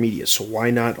any other media, so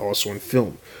why not also in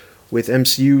film? With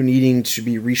MCU needing to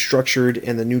be restructured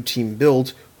and the new team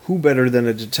built, who better than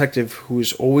a detective who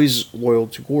is always loyal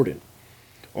to Gordon?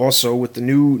 Also, with the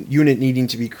new unit needing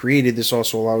to be created, this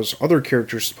also allows other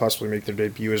characters to possibly make their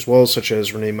debut as well, such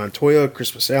as Renee Montoya,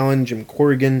 Crispus Allen, Jim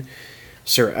Corrigan,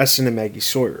 Sarah Essen, and Maggie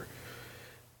Sawyer.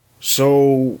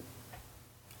 So,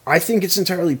 I think it's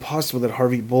entirely possible that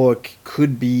Harvey Bullock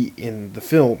could be in the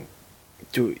film.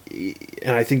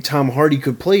 And I think Tom Hardy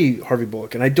could play Harvey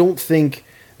Bullock. And I don't think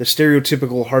the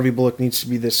stereotypical Harvey Bullock needs to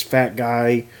be this fat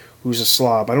guy who's a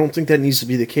slob. I don't think that needs to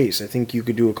be the case. I think you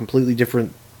could do a completely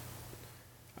different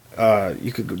a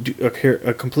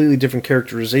completely different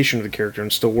characterization of the character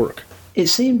and still work. It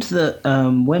seemed that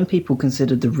when people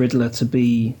considered the Riddler to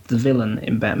be the villain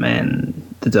in Batman,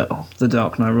 The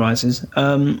Dark Knight Rises,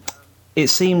 it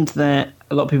seemed that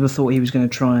a lot of people thought he was going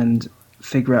to try and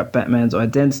figure out Batman's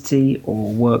identity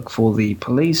or work for the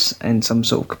police in some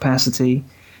sort of capacity.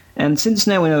 And since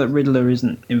now we know that Riddler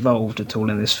isn't involved at all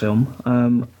in this film,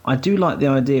 I do like the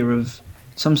idea of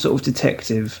some sort of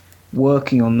detective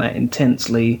working on that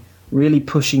intensely, really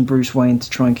pushing Bruce Wayne to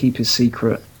try and keep his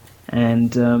secret.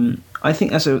 And I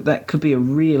think that could be a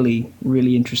really,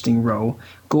 really interesting role.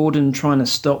 Gordon trying to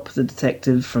stop the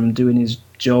detective from doing his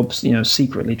jobs,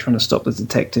 secretly trying to stop the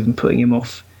detective and putting him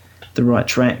off the right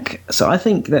track. So I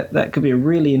think that could be a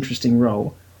really interesting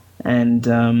role. And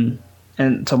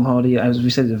Tom Hardy, as we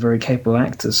said, is a very capable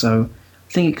actor, so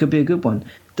I think it could be a good one.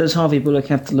 Does Harvey Bullock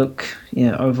have to look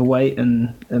overweight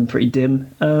and pretty dim?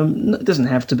 It doesn't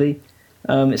have to be.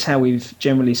 It's how we've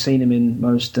generally seen him in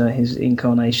most his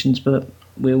incarnations, but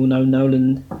we all know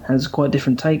Nolan has quite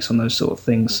different takes on those sort of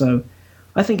things. So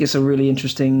I think it's a really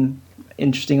interesting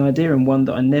idea, and one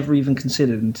that I never even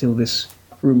considered until this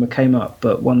rumour came up,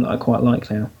 but one that I quite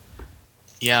like now.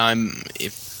 Yeah,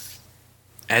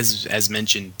 as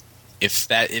mentioned, if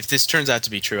this turns out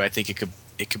to be true, I think it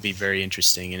could be very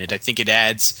interesting, and I think it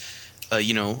adds a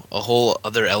whole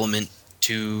other element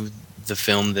to the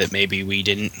film that maybe we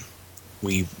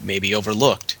maybe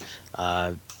overlooked.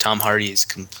 Tom Hardy is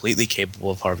completely capable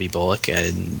of Harvey Bullock,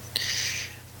 and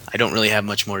I don't really have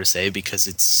much more to say because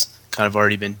it's kind of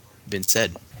already been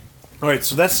said. All right,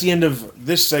 so that's the end of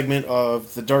this segment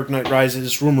of The Dark Knight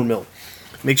Rises Rumor Mill.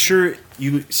 Make sure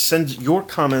you send your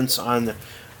comments on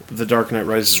The Dark Knight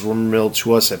Rises Rumor Mill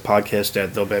to us at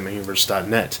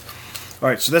podcast@thebatmanuniverse.net. All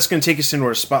right, so that's going to take us into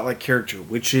our spotlight character,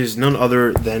 which is none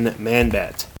other than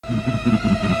Man-Bat.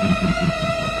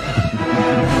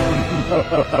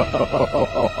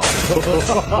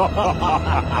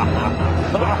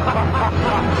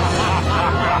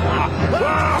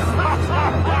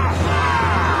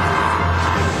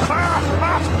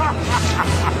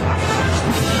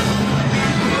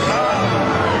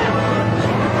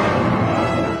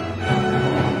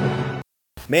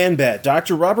 Man-Bat.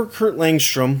 Dr. Robert Kurt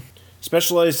Langstrom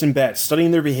specialized in bats,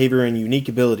 studying their behavior and unique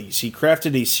abilities. He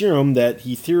crafted a serum that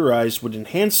he theorized would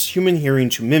enhance human hearing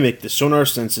to mimic the sonar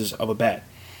senses of a bat.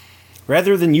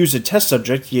 Rather than use a test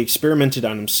subject, he experimented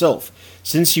on himself,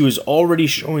 since he was already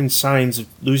showing signs of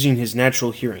losing his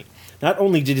natural hearing. Not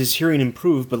only did his hearing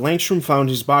improve, but Langstrom found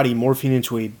his body morphing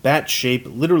into a bat shape,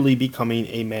 literally becoming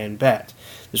a man-bat.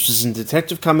 This was in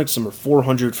Detective Comics number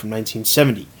 400 from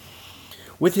 1970.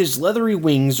 With his leathery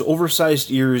wings,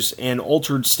 oversized ears, and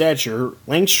altered stature,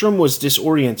 Langstrom was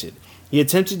disoriented. He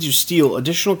attempted to steal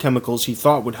additional chemicals he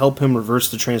thought would help him reverse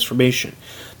the transformation.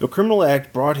 The criminal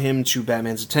act brought him to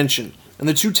Batman's attention, and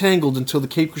the two tangled until the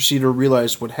Cape Crusader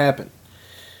realized what happened.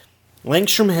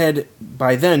 Langstrom had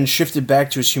by then shifted back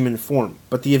to his human form,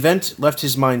 but the event left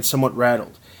his mind somewhat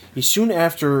rattled. He soon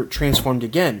after transformed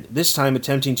again, this time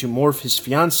attempting to morph his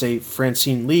fiancée,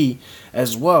 Francine Lee,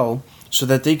 as well, so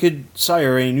that they could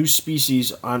sire a new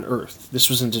species on Earth. This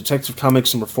was in Detective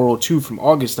Comics number 402 from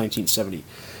August 1970.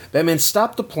 Batman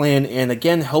stopped the plan and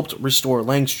again helped restore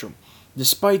Langstrom.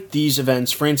 Despite these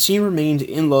events, Francine remained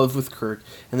in love with Kirk,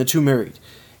 and the two married,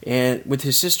 and with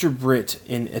his sister Britt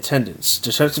in attendance.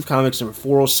 Detective Comics number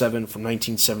 407 from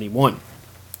 1971.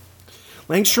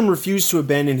 Langstrom refused to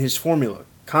abandon his formula,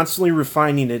 constantly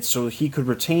refining it so he could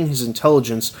retain his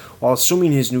intelligence while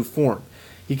assuming his new form.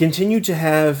 He continued to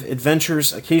have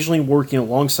adventures, occasionally working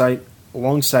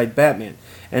alongside Batman,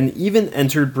 and even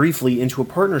entered briefly into a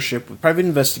partnership with private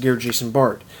investigator Jason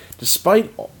Bard.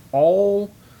 Despite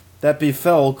all that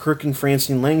befell Kirk and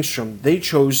Francine Langstrom, they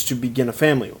chose to begin a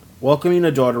family, welcoming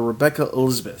a daughter, Rebecca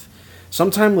Elizabeth.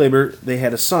 Sometime later, they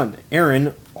had a son,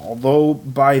 Aaron, although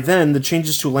by then the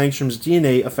changes to Langstrom's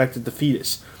DNA affected the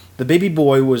fetus. The baby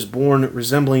boy was born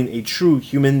resembling a true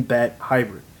human-bat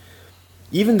hybrid.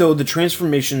 Even though the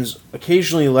transformations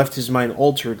occasionally left his mind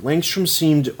altered, Langstrom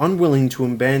seemed unwilling to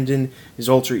abandon his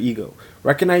alter ego.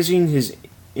 Recognizing his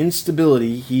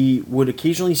instability, he would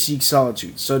occasionally seek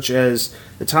solitude, such as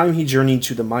the time he journeyed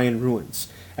to the Mayan ruins.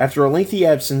 After a lengthy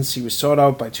absence, he was sought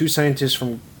out by two scientists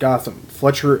from Gotham,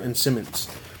 Fletcher and Simmons.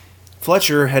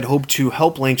 Fletcher had hoped to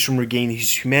help Langstrom regain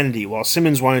his humanity, while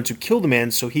Simmons wanted to kill the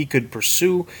man so he could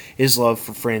pursue his love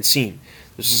for Francine.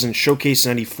 This is in Showcase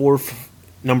 94,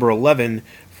 number 11,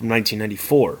 from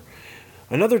 1994.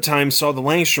 Another time saw the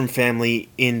Langstrom family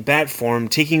in bat form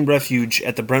taking refuge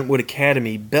at the Brentwood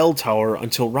Academy bell tower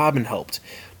until Robin helped.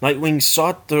 Nightwing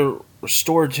sought the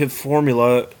restorative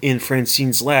formula in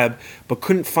Francine's lab, but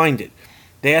couldn't find it.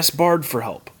 They asked Bard for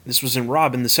help. This was in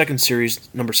Robin, the second series,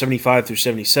 number 75 through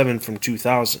 77 from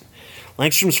 2000.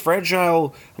 Langstrom's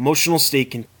fragile emotional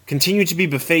state continued to be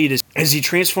buffeted as he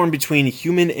transformed between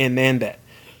human and man-bat.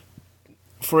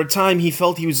 For a time, he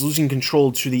felt he was losing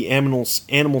control to the animal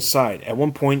side. At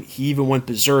one point, he even went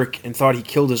berserk and thought he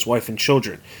killed his wife and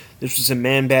children. This was in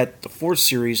Man-Bat, the 4th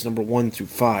series, number 1 through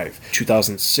 5,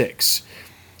 2006.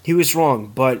 He was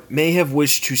wrong, but may have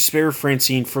wished to spare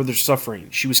Francine further suffering.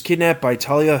 She was kidnapped by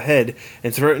Talia Head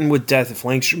and threatened with death if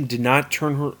Langstrom did not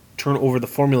turn over the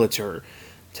formula to her.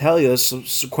 Talia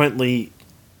subsequently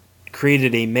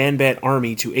created a Man-Bat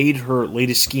army to aid her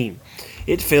latest scheme.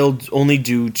 It failed only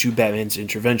due to Batman's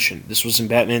intervention. This was in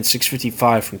Batman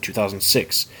 655 from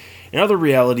 2006. In other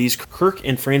realities, Kirk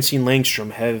and Francine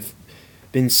Langstrom have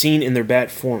been seen in their bat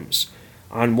forms.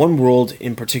 On one world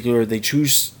in particular, they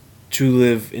choose to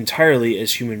live entirely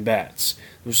as human bats.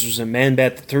 This was in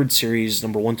Man-Bat, the 3rd series,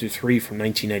 number 1 through 3 from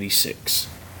 1996.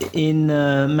 In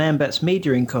Man-Bat's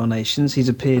media incarnations, he's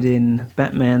appeared in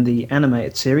Batman the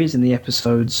Animated Series in the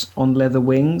episodes On Leather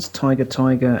Wings, Tiger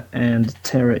Tiger, and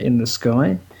Terror in the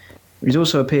Sky. He's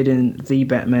also appeared in The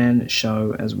Batman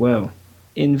Show as well.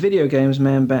 In video games,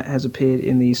 Man-Bat has appeared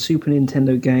in the Super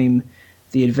Nintendo game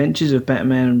The Adventures of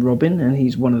Batman and Robin, and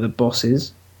he's one of the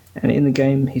bosses. And in the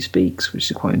game, he speaks,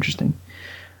 which is quite interesting.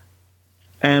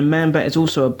 And Man-Bat is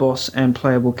also a boss and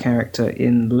playable character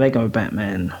in Lego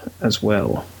Batman as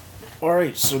well.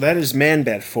 Alright, so that is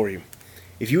Man-Bat for you.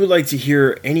 If you would like to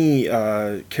hear any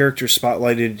characters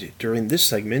spotlighted during this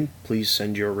segment, please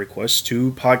send your request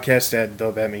to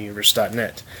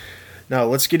podcast@thebatmanuniverse.net. Now,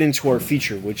 let's get into our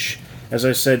feature, which, as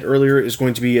I said earlier, is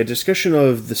going to be a discussion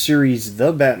of the series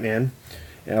The Batman,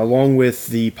 along with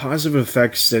the positive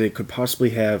effects that it could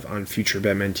possibly have on future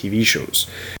Batman TV shows.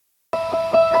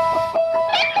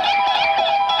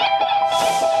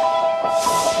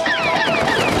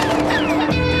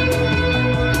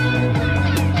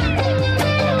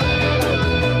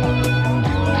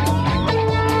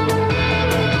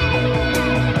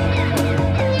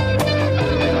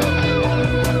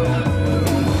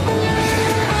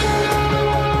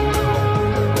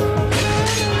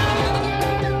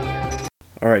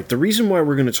 Alright, the reason why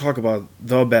we're going to talk about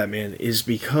The Batman is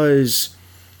because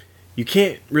you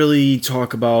can't really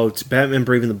talk about Batman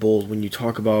Brave and the Bold when you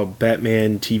talk about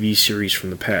Batman TV series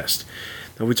from the past.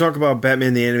 Now, we talk about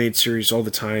Batman the Animated Series all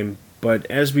the time, but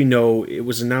as we know, it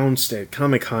was announced at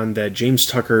Comic-Con that James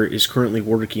Tucker is currently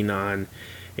working on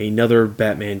another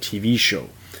Batman TV show.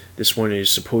 This one is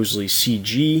supposedly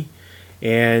CG,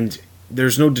 and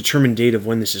there's no determined date of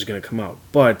when this is going to come out,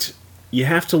 but you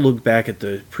have to look back at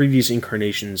the previous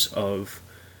incarnations of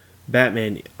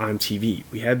Batman on TV.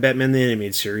 We had Batman the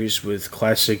Animated Series with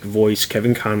classic voice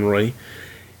Kevin Conroy.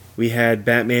 We had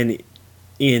Batman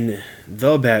in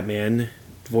The Batman,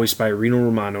 voiced by Reno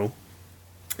Romano.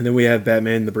 And then we have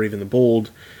Batman the Brave and the Bold,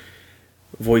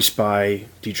 voiced by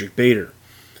Diedrich Bader.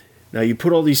 Now, you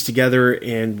put all these together,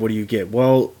 and what do you get?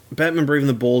 Well, Batman Brave and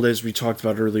the Bold, as we talked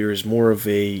about earlier, is more of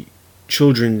a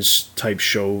children's type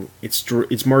show.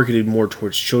 It's marketed more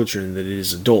towards children than it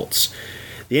is adults.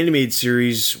 The animated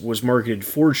series was marketed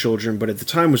for children, but at the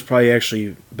time was probably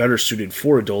actually better suited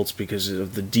for adults because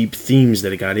of the deep themes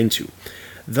that it got into.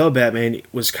 The Batman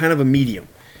was kind of a medium.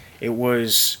 It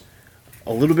was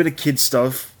a little bit of kid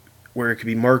stuff where it could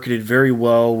be marketed very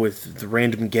well with the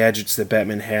random gadgets that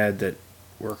Batman had that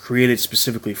were created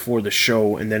specifically for the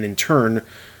show, and then in turn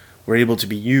were able to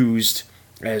be used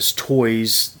as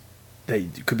toys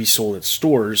that could be sold at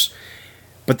stores.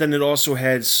 But then it also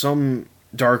had some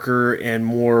darker and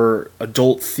more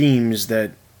adult themes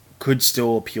that could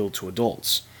still appeal to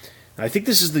adults. I think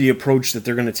this is the approach that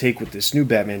they're going to take with this new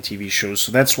Batman TV show,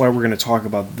 so that's why we're going to talk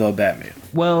about The Batman.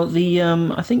 Well,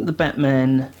 I think The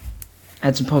Batman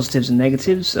had some positives and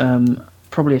negatives,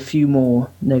 probably a few more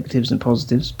negatives than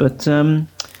positives, but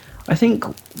I think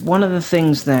one of the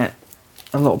things that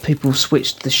a lot of people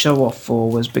switched the show off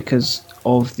for was because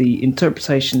of the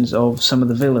interpretations of some of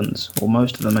the villains, or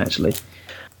most of them actually.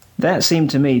 That seemed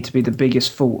to me to be the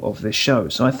biggest fault of this show.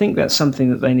 So I think that's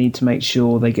something that they need to make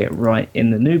sure they get right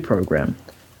in the new program,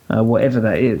 whatever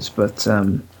that is. But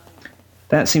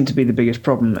that seemed to be the biggest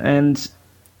problem.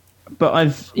 But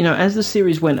as the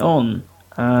series went on,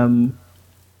 I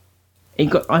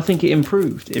think it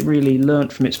improved. It really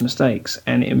learnt from its mistakes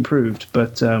and it improved.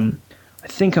 But I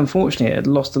think unfortunately it had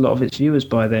lost a lot of its viewers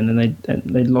by then, and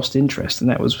they'd lost interest, and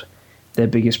that was their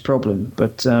biggest problem.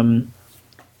 But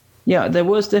yeah, there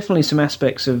was definitely some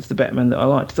aspects of the Batman that I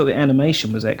liked. I thought the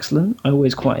animation was excellent. I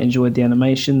always quite enjoyed the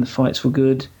animation. The fights were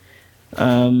good.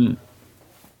 And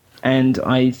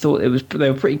I thought they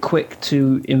were pretty quick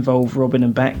to involve Robin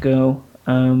and Batgirl.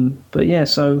 But yeah,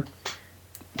 so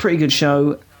pretty good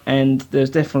show. And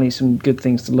there's definitely some good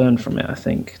things to learn from it, I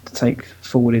think, to take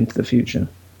forward into the future.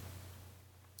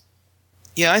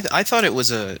 Yeah, I thought it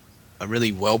was a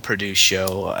really well-produced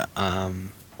show.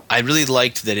 I really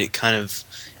liked that it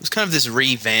was kind of this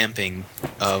revamping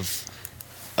of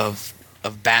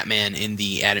Batman in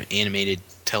the animated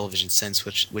television sense,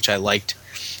 which I liked,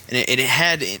 and it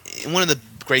had one of the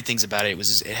great things about it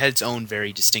was it had its own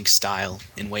very distinct style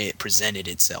in way it presented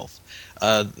itself,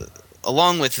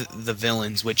 along with the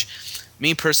villains, which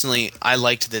me personally I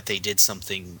liked that they did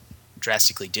something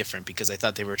drastically different because I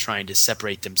thought they were trying to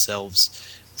separate themselves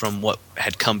from what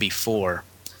had come before.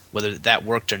 Whether that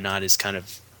worked or not is kind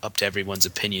of up to everyone's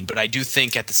opinion, but I do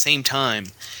think at the same time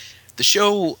the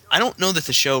show, I don't know that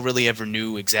the show really ever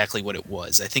knew exactly what it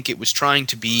was. I think it was trying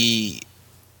to be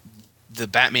the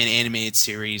Batman animated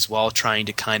series while trying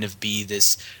to kind of be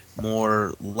this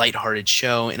more lighthearted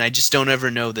show, and I just don't ever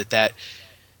know that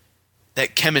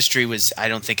chemistry was, I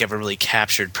don't think, ever really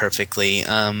captured perfectly.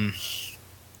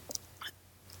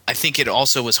 I think it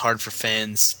also was hard for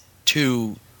fans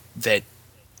too that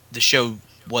the show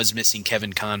was missing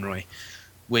Kevin Conroy,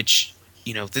 which,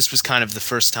 this was kind of the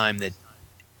first time that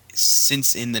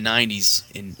since the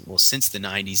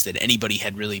 90s that anybody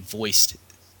had really voiced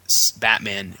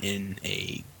Batman in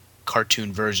a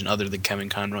cartoon version other than Kevin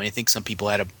Conroy. I think some people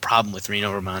had a problem with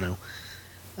Rino Romano.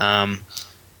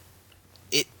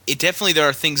 It definitely, there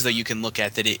are things that you can look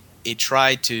at that it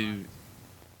tried to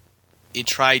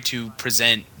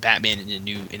present Batman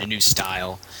in a new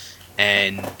style,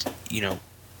 and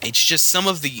it's just some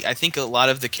of I think a lot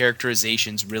of the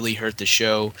characterizations really hurt the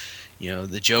show.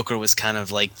 The Joker was kind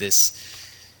of like this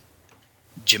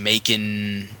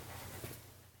Jamaican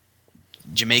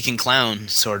clown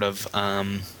sort of,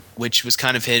 which was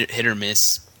kind of hit or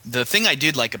miss. The thing I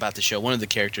did like about the show, one of the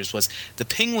characters, was the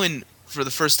Penguin. For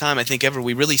the first time I think ever,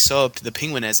 we really saw the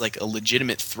Penguin as like a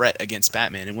legitimate threat against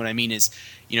Batman. And what I mean is,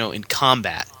 in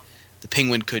combat, the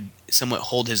Penguin could somewhat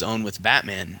hold his own with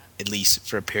Batman, at least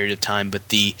for a period of time. But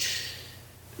the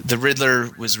Riddler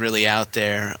was really out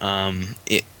there.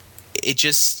 It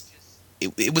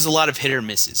was a lot of hit or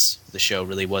misses. The show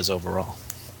really was overall.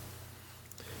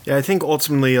 Yeah, I think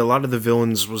ultimately a lot of the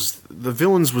villains was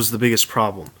the biggest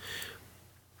problem.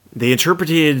 They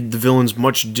interpreted the villains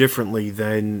much differently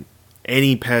than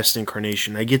any past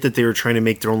incarnation. I get that they were trying to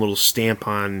make their own little stamp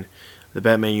on the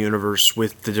Batman universe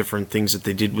with the different things that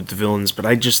they did with the villains, but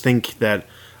I just think that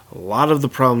a lot of the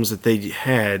problems that they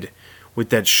had with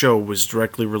that show was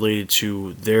directly related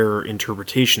to their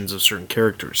interpretations of certain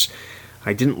characters.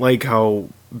 I didn't like how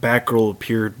Batgirl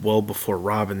appeared well before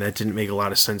Robin. That didn't make a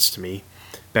lot of sense to me.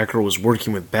 Batgirl was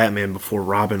working with Batman before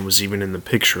Robin was even in the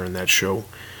picture in that show.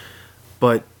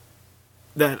 But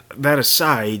that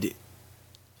aside,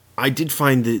 I did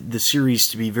find the series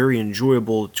to be very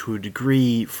enjoyable to a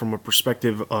degree from a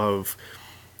perspective of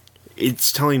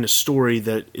it's telling a story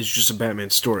that is just a Batman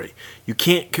story. You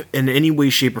can't in any way,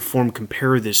 shape, or form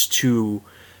compare this to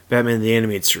Batman the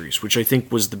Animated Series, which I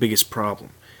think was the biggest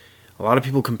problem. A lot of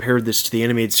people compared this to the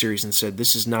animated series and said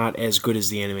this is not as good as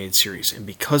the animated series, and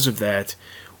because of that,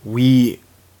 we're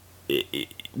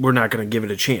not going to give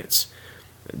it a chance.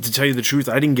 To tell you the truth,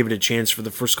 I didn't give it a chance for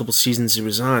the first couple seasons it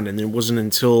was on, and it wasn't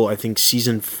until, I think,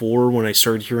 season 4 when I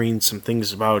started hearing some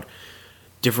things about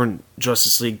different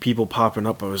Justice League people popping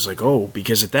up. I was like, oh,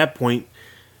 because at that point,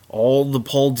 all the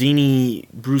Paul Dini,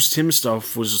 Bruce Timm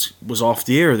stuff was off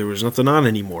the air. There was nothing on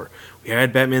anymore. We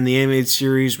had Batman the Animated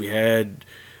Series, we had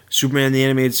Superman the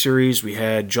Animated Series, we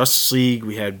had Justice League,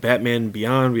 we had Batman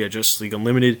Beyond, we had Justice League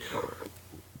Unlimited,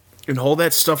 and all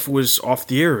that stuff was off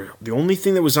the air. The only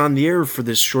thing that was on the air for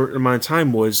this short amount of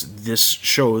time was this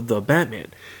show, The Batman.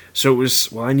 So it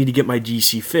was, well, I need to get my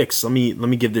DC fix. Let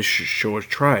me give this show a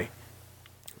try.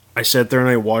 I sat there and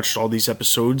I watched all these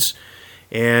episodes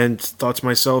and thought to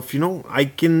myself, I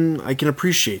can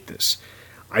appreciate this.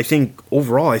 I think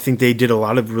overall, I think they did a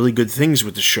lot of really good things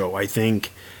with the show. I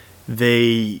think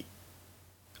the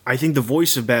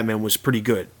voice of Batman was pretty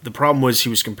good. The problem was he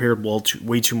was compared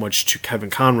way too much to Kevin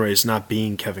Conroy as not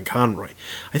being Kevin Conroy.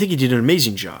 I think he did an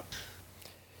amazing job.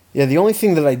 Yeah, the only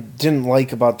thing that I didn't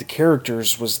like about the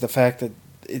characters was the fact that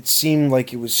it seemed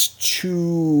like it was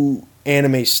too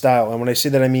anime style. And when I say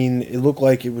that, I mean it looked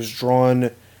like it was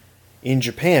drawn in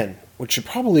Japan, which it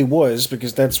probably was,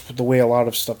 because that's the way a lot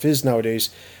of stuff is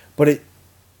nowadays. But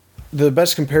the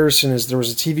best comparison is there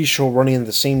was a TV show running at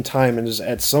the same time, and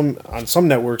on some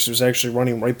networks it was actually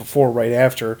running right before, right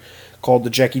after, called the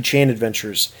Jackie Chan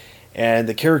Adventures. And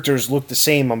the characters looked the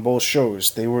same on both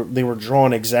shows. They were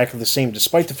drawn exactly the same,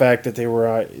 despite the fact that they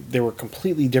were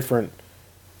completely different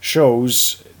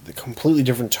shows, completely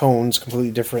different tones,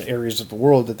 completely different areas of the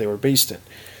world that they were based in.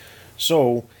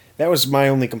 So that was my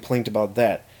only complaint about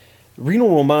that. Rino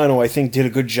Romano, I think, did a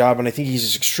good job, and I think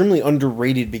he's extremely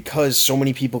underrated because so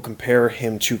many people compare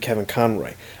him to Kevin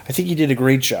Conroy. I think he did a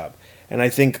great job, and I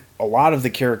think a lot of the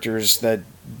characters that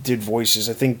did voices,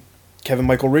 I think Kevin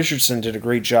Michael Richardson did a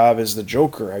great job as the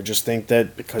Joker. I just think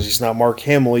that because he's not Mark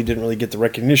Hamill, he didn't really get the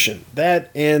recognition.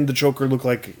 That and the Joker looked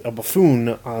like a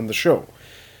buffoon on the show.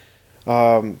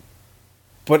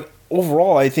 But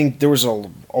overall, I think there was a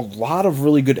lot of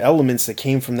really good elements that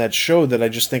came from that show that I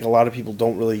just think a lot of people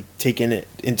don't really take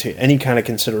into any kind of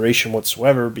consideration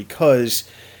whatsoever, because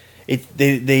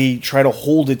they try to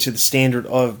hold it to the standard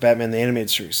of Batman the Animated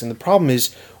Series. And the problem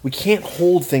is, we can't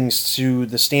hold things to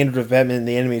the standard of Batman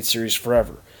the Animated Series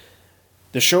forever.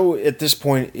 The show at this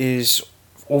point is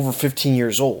over 15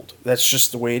 years old. That's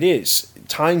just the way it is.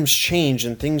 Times change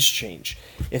and things change.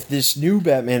 If this new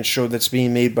Batman show that's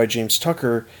being made by James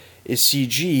Tucker is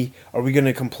CG, are we going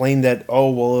to complain that, oh,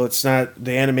 well, it's not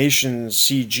the animation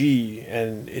CG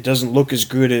and it doesn't look as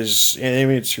good as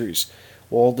animated series?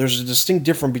 Well, there's a distinct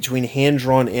difference between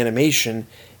hand-drawn animation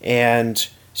and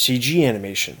CG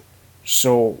animation.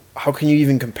 So how can you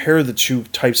even compare the two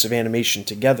types of animation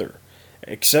together,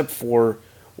 except for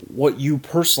what you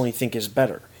personally think is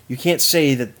better? You can't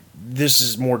say that this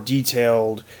is more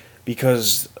detailed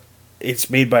because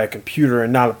it's made by a computer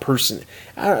and not a person.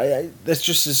 That's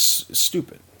just as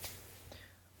stupid.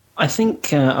 I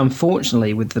think,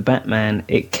 unfortunately, with the Batman,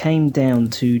 it came down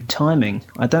to timing.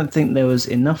 I don't think there was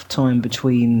enough time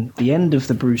between the end of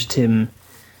the Bruce Timm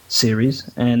series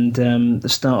and the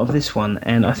start of this one.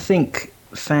 And I think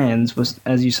fans,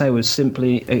 as you say, was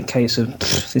simply a case of,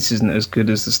 this isn't as good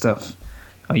as the stuff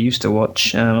I used to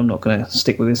watch. I'm not going to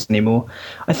stick with this anymore.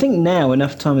 I think now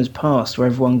enough time has passed where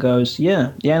everyone goes,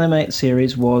 yeah, the animated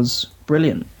series was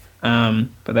brilliant.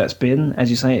 But that's been, as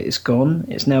you say, it's gone.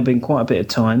 It's now been quite a bit of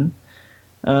time.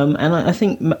 And I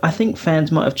think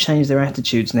fans might have changed their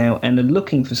attitudes now and are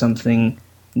looking for something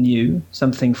new,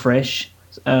 something fresh.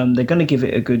 They're going to give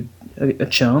it a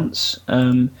chance.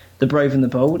 The Brave and the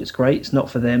Bold, it's great. It's not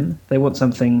for them. They want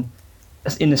something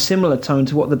in a similar tone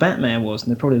to what the Batman was, and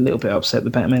they're probably a little bit upset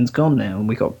the Batman's gone now and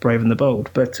we got Brave and the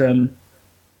Bold. But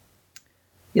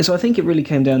yeah, so I think it really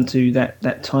came down to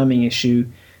that timing issue,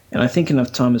 and I think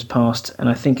enough time has passed, and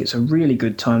I think it's a really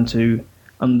good time to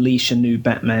unleash a new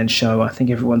Batman show. I think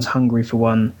everyone's hungry for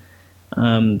one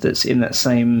that's in that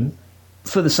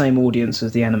for the same audience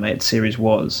as the animated series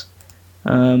was.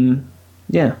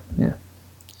 Yeah.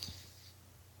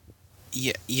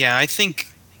 I think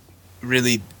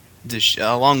really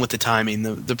along with the timing,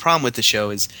 the problem with the show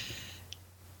is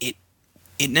it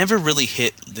never really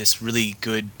hit this really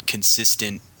good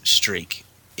consistent streak.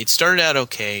 It started out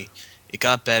okay, it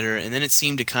got better, and then it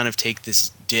seemed to kind of take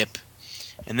this dip,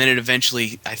 and then it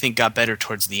eventually, I think, got better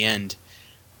towards the end.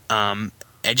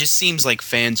 It just seems like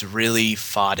fans really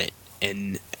fought it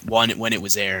and won it when it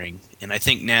was airing. And I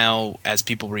think now, as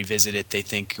people revisit it, they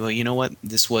think, well, you know what,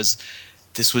 this was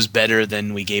better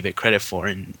than we gave it credit for.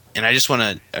 And I just want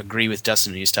to agree with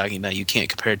Dustin when he was talking about you can't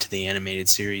compare it to the animated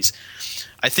series.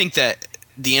 I think that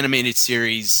the animated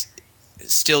series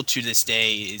still to this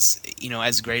day is,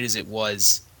 as great as it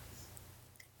was,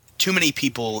 too many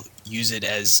people use it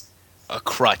as a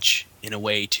crutch in a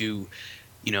way to,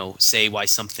 say why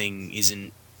some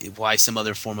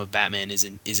other form of Batman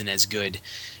isn't as good.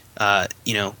 As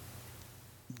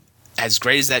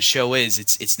great as that show is,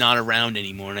 it's not around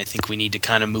anymore, and I think we need to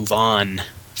kind of move on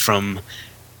from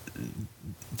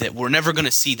that. We're never going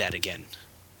to see that again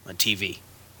on TV.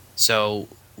 So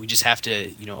we just have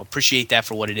to, appreciate that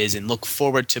for what it is and look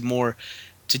forward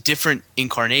to different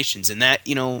incarnations. And that,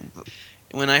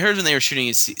 when I heard when they were shooting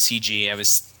a CG, I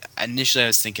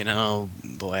was thinking, oh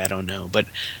boy, I don't know. But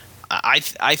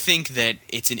I think that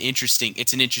it's an interesting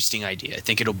idea. I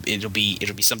think it'll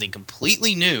be something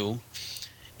completely new,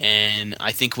 and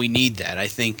I think we need that. I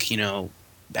think,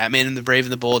 Batman and the Brave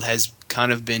and the Bold has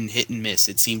kind of been hit and miss.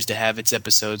 It seems to have its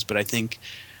episodes, but I think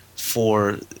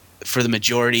for the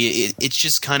majority, it's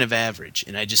just kind of average,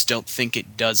 and I just don't think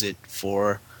it does it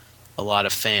for a lot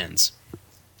of fans.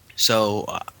 So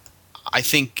I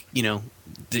think,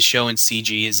 the show in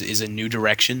CG is a new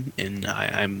direction, and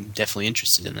I'm definitely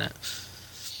interested in that.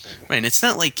 Right, and it's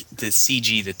not like the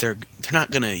CG that they're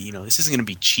not gonna, this isn't gonna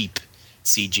be cheap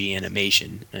CG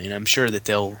animation, and I'm sure that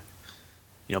they'll,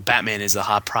 Batman is a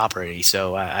hot property,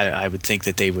 so I would think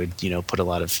that they would, put a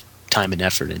lot of time and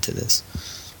effort into this.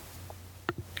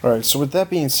 All right, so with that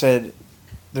being said,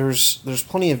 there's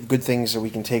plenty of good things that we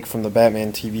can take from the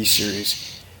Batman TV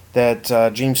series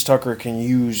that James Tucker can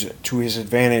use to his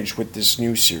advantage with this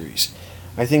new series.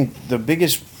 I think the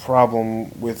biggest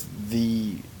problem with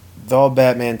the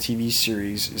Batman TV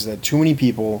series is that too many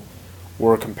people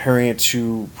were comparing it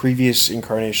to previous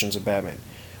incarnations of Batman.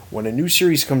 When a new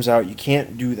series comes out, you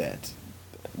can't do that.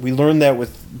 We learned that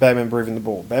with Batman Brave and the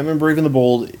Bold. Batman Brave and the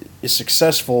Bold is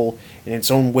successful in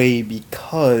its own way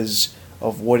because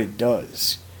of what it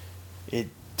does. It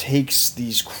takes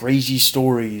these crazy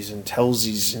stories and tells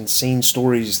these insane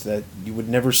stories that you would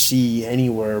never see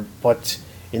anywhere but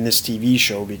in this TV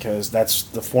show, because that's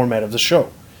the format of the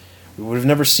show. We would have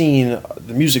never seen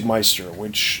The Music Meister,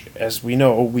 which, as we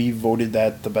know, we voted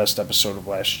that the best episode of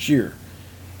last year.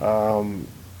 On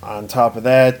top of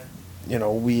that,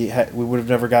 we would have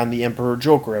never gotten the Emperor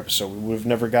Joker episode. We would have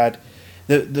never got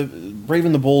the Brave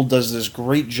and the Bold does this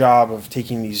great job of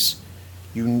taking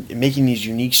making these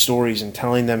unique stories and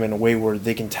telling them in a way where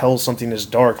they can tell something as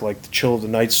dark like the Chill of the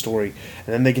Night story, and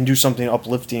then they can do something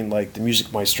uplifting like the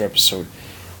Music Meister episode.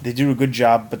 They do a good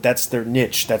job, but that's their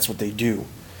niche. That's what they do.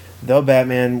 The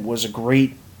Batman was a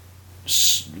great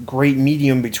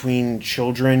medium between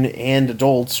children and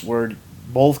adults, where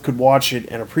both could watch it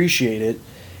and appreciate it,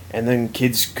 and then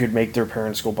kids could make their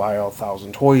parents go buy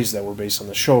 1,000 toys that were based on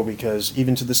the show, because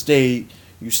even to this day,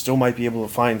 you still might be able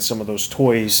to find some of those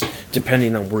toys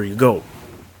depending on where you go.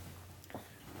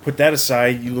 Put that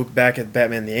aside, you look back at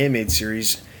Batman the Animated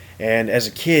Series, and as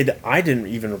a kid, I didn't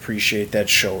even appreciate that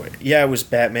show. Yeah, it was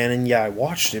Batman, and yeah, I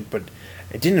watched it, but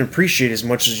I didn't appreciate it as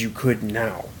much as you could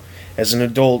now. As an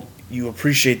adult, you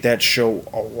appreciate that show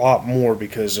a lot more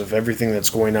because of everything that's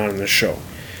going on in the show.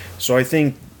 So I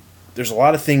think there's a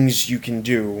lot of things you can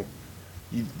do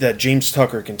that James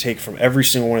Tucker can take from every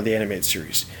single one of the animated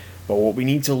series. But what we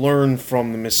need to learn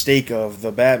from the mistake of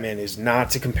the Batman is not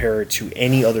to compare it to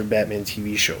any other Batman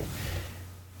TV show.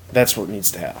 That's what needs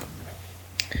to happen.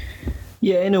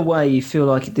 Yeah, in a way, you feel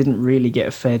like it didn't really get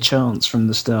a fair chance from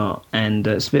the start, and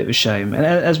it's a bit of a shame. And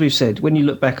as we've said, when you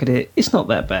look back at it, it's not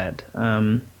that bad.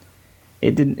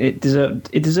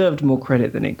 It deserved more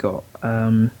credit than it got.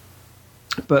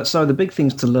 But so the big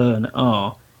things to learn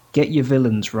are get your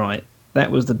villains right.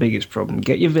 That was the biggest problem.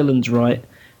 Get your villains right.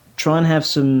 Try and have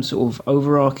some sort of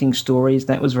overarching stories.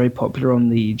 That was very popular on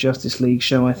the Justice League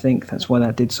show, I think. That's why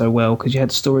that did so well, because you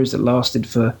had stories that lasted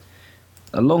for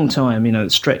a long time,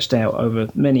 stretched out over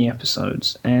many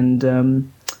episodes.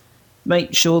 And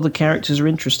make sure the characters are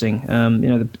interesting.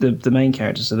 The main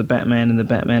characters, so the Batman and the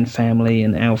Batman family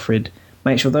and Alfred.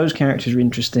 Make sure those characters are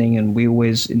interesting and we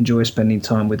always enjoy spending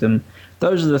time with them.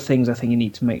 Those are the things I think you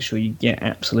need to make sure you get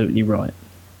absolutely right.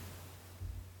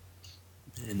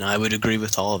 And I would agree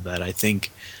with all of that. I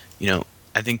think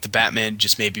the Batman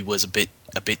just maybe was a bit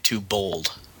too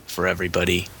bold for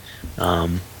everybody.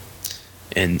 And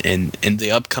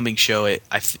the upcoming show, it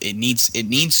needs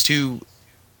to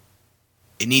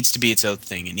be its own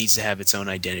thing. It needs to have its own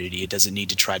identity. It doesn't need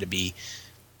to try to be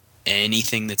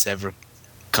anything that's ever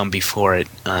come before it.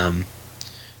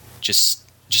 Just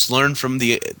learn from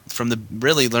the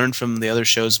other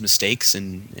show's mistakes,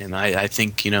 and I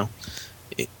think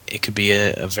it could be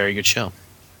a very good show.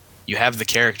 You have the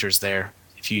characters there.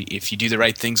 If you do the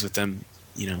right things with them,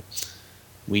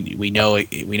 we know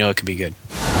it can be good.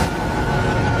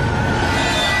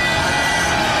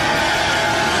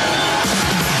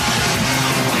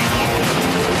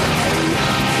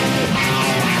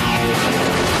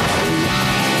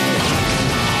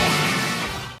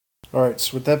 Alright,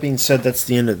 so with that being said, that's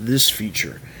the end of this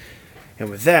feature. And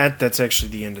with that, that's actually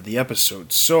the end of the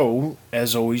episode. So,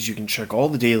 as always, you can check all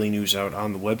the daily news out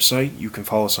on the website. You can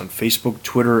follow us on Facebook,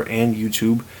 Twitter, and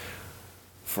YouTube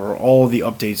for all the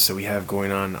updates that we have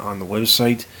going on the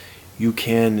website. You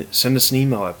can send us an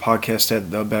email at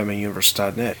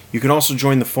podcast@thebatmanuniverse.net. You can also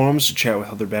join the forums to chat with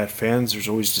other Bat fans. There's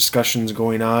always discussions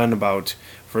going on about,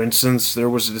 for instance, there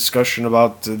was a discussion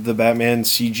about the Batman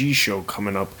CG show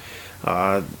coming up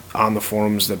on the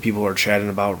forums that people are chatting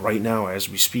about right now as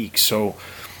we speak. So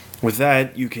with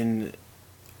that, you can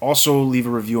also leave a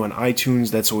review on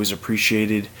iTunes. That's always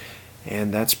appreciated.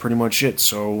 And that's pretty much it.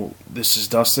 So this is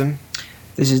Dustin.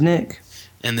 This is Nick.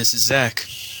 And this is Zach.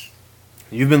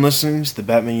 You've been listening to the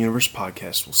Batman Universe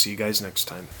Podcast. We'll see you guys next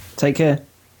time. Take care.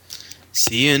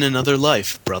 See you in another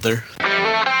life, brother.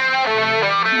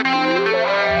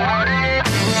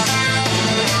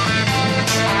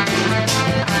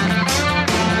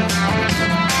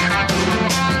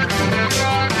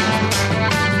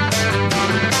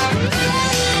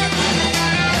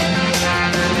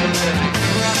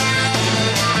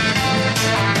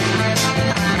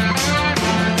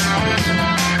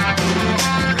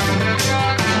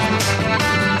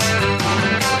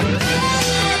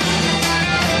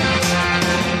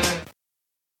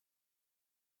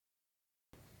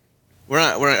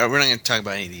 We're not going to talk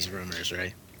about any of these rumors,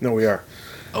 right? No, we are.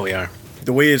 Oh, we are.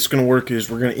 The way it's going to work is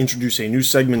we're going to introduce a new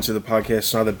segment to the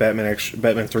podcast now that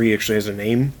Batman 3 actually has a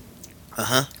name.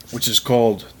 Uh-huh. Which is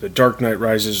called The Dark Knight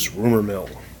Rises Rumor Mill.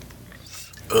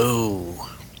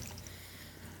 Oh.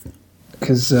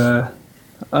 Because I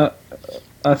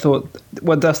thought...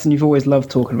 Well, Dustin, you've always loved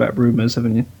talking about rumors,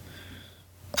 haven't you?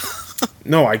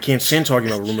 No, I can't stand talking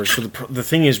about rumors. But the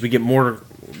thing is, we get more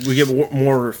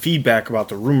feedback about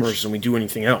the rumors than we do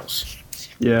anything else.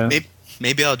 Yeah.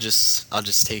 Maybe I'll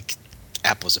just take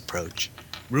Apple's approach.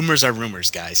 Rumors are rumors,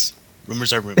 guys.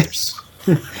 Rumors are rumors.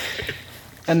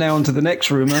 And now on to the next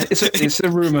rumor. It's a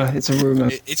rumor. It's a rumor.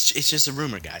 It's just a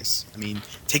rumor, guys. I mean,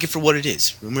 take it for what it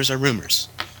is. Rumors are rumors.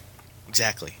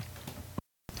 Exactly.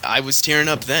 I was tearing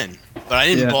up then, but I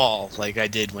didn't bawl like I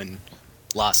did when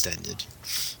Lost ended.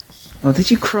 Oh,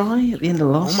 did you cry at the end of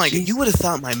Lost? Oh my god, you would have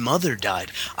thought my mother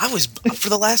died. I was,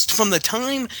 from the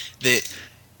time that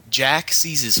Jack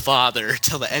sees his father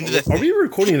till the end of the thing. Are we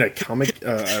recording a comic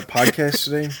podcast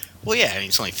today? Well, yeah, I mean,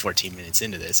 it's only 14 minutes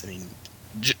into this. I mean,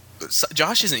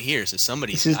 Josh isn't here, so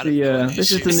somebody's This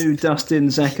is the new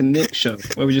Dustin, Zach, and Nick show,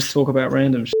 where we just talk about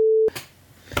random shit.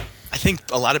 I think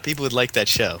a lot of people would like that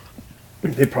show.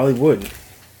 They probably would.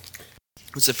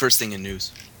 What's the first thing in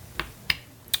news?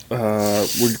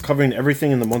 We're covering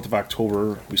everything in the month of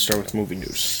October. We start with movie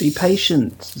news. Be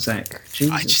patient, Zach.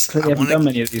 Jesus, clearly haven't done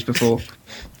many of these before.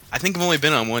 I think I've only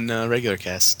been on one regular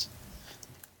cast.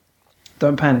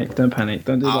 Don't panic. Don't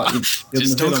do like you.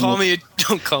 Just don't call me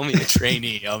a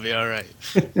trainee. I'll be all right.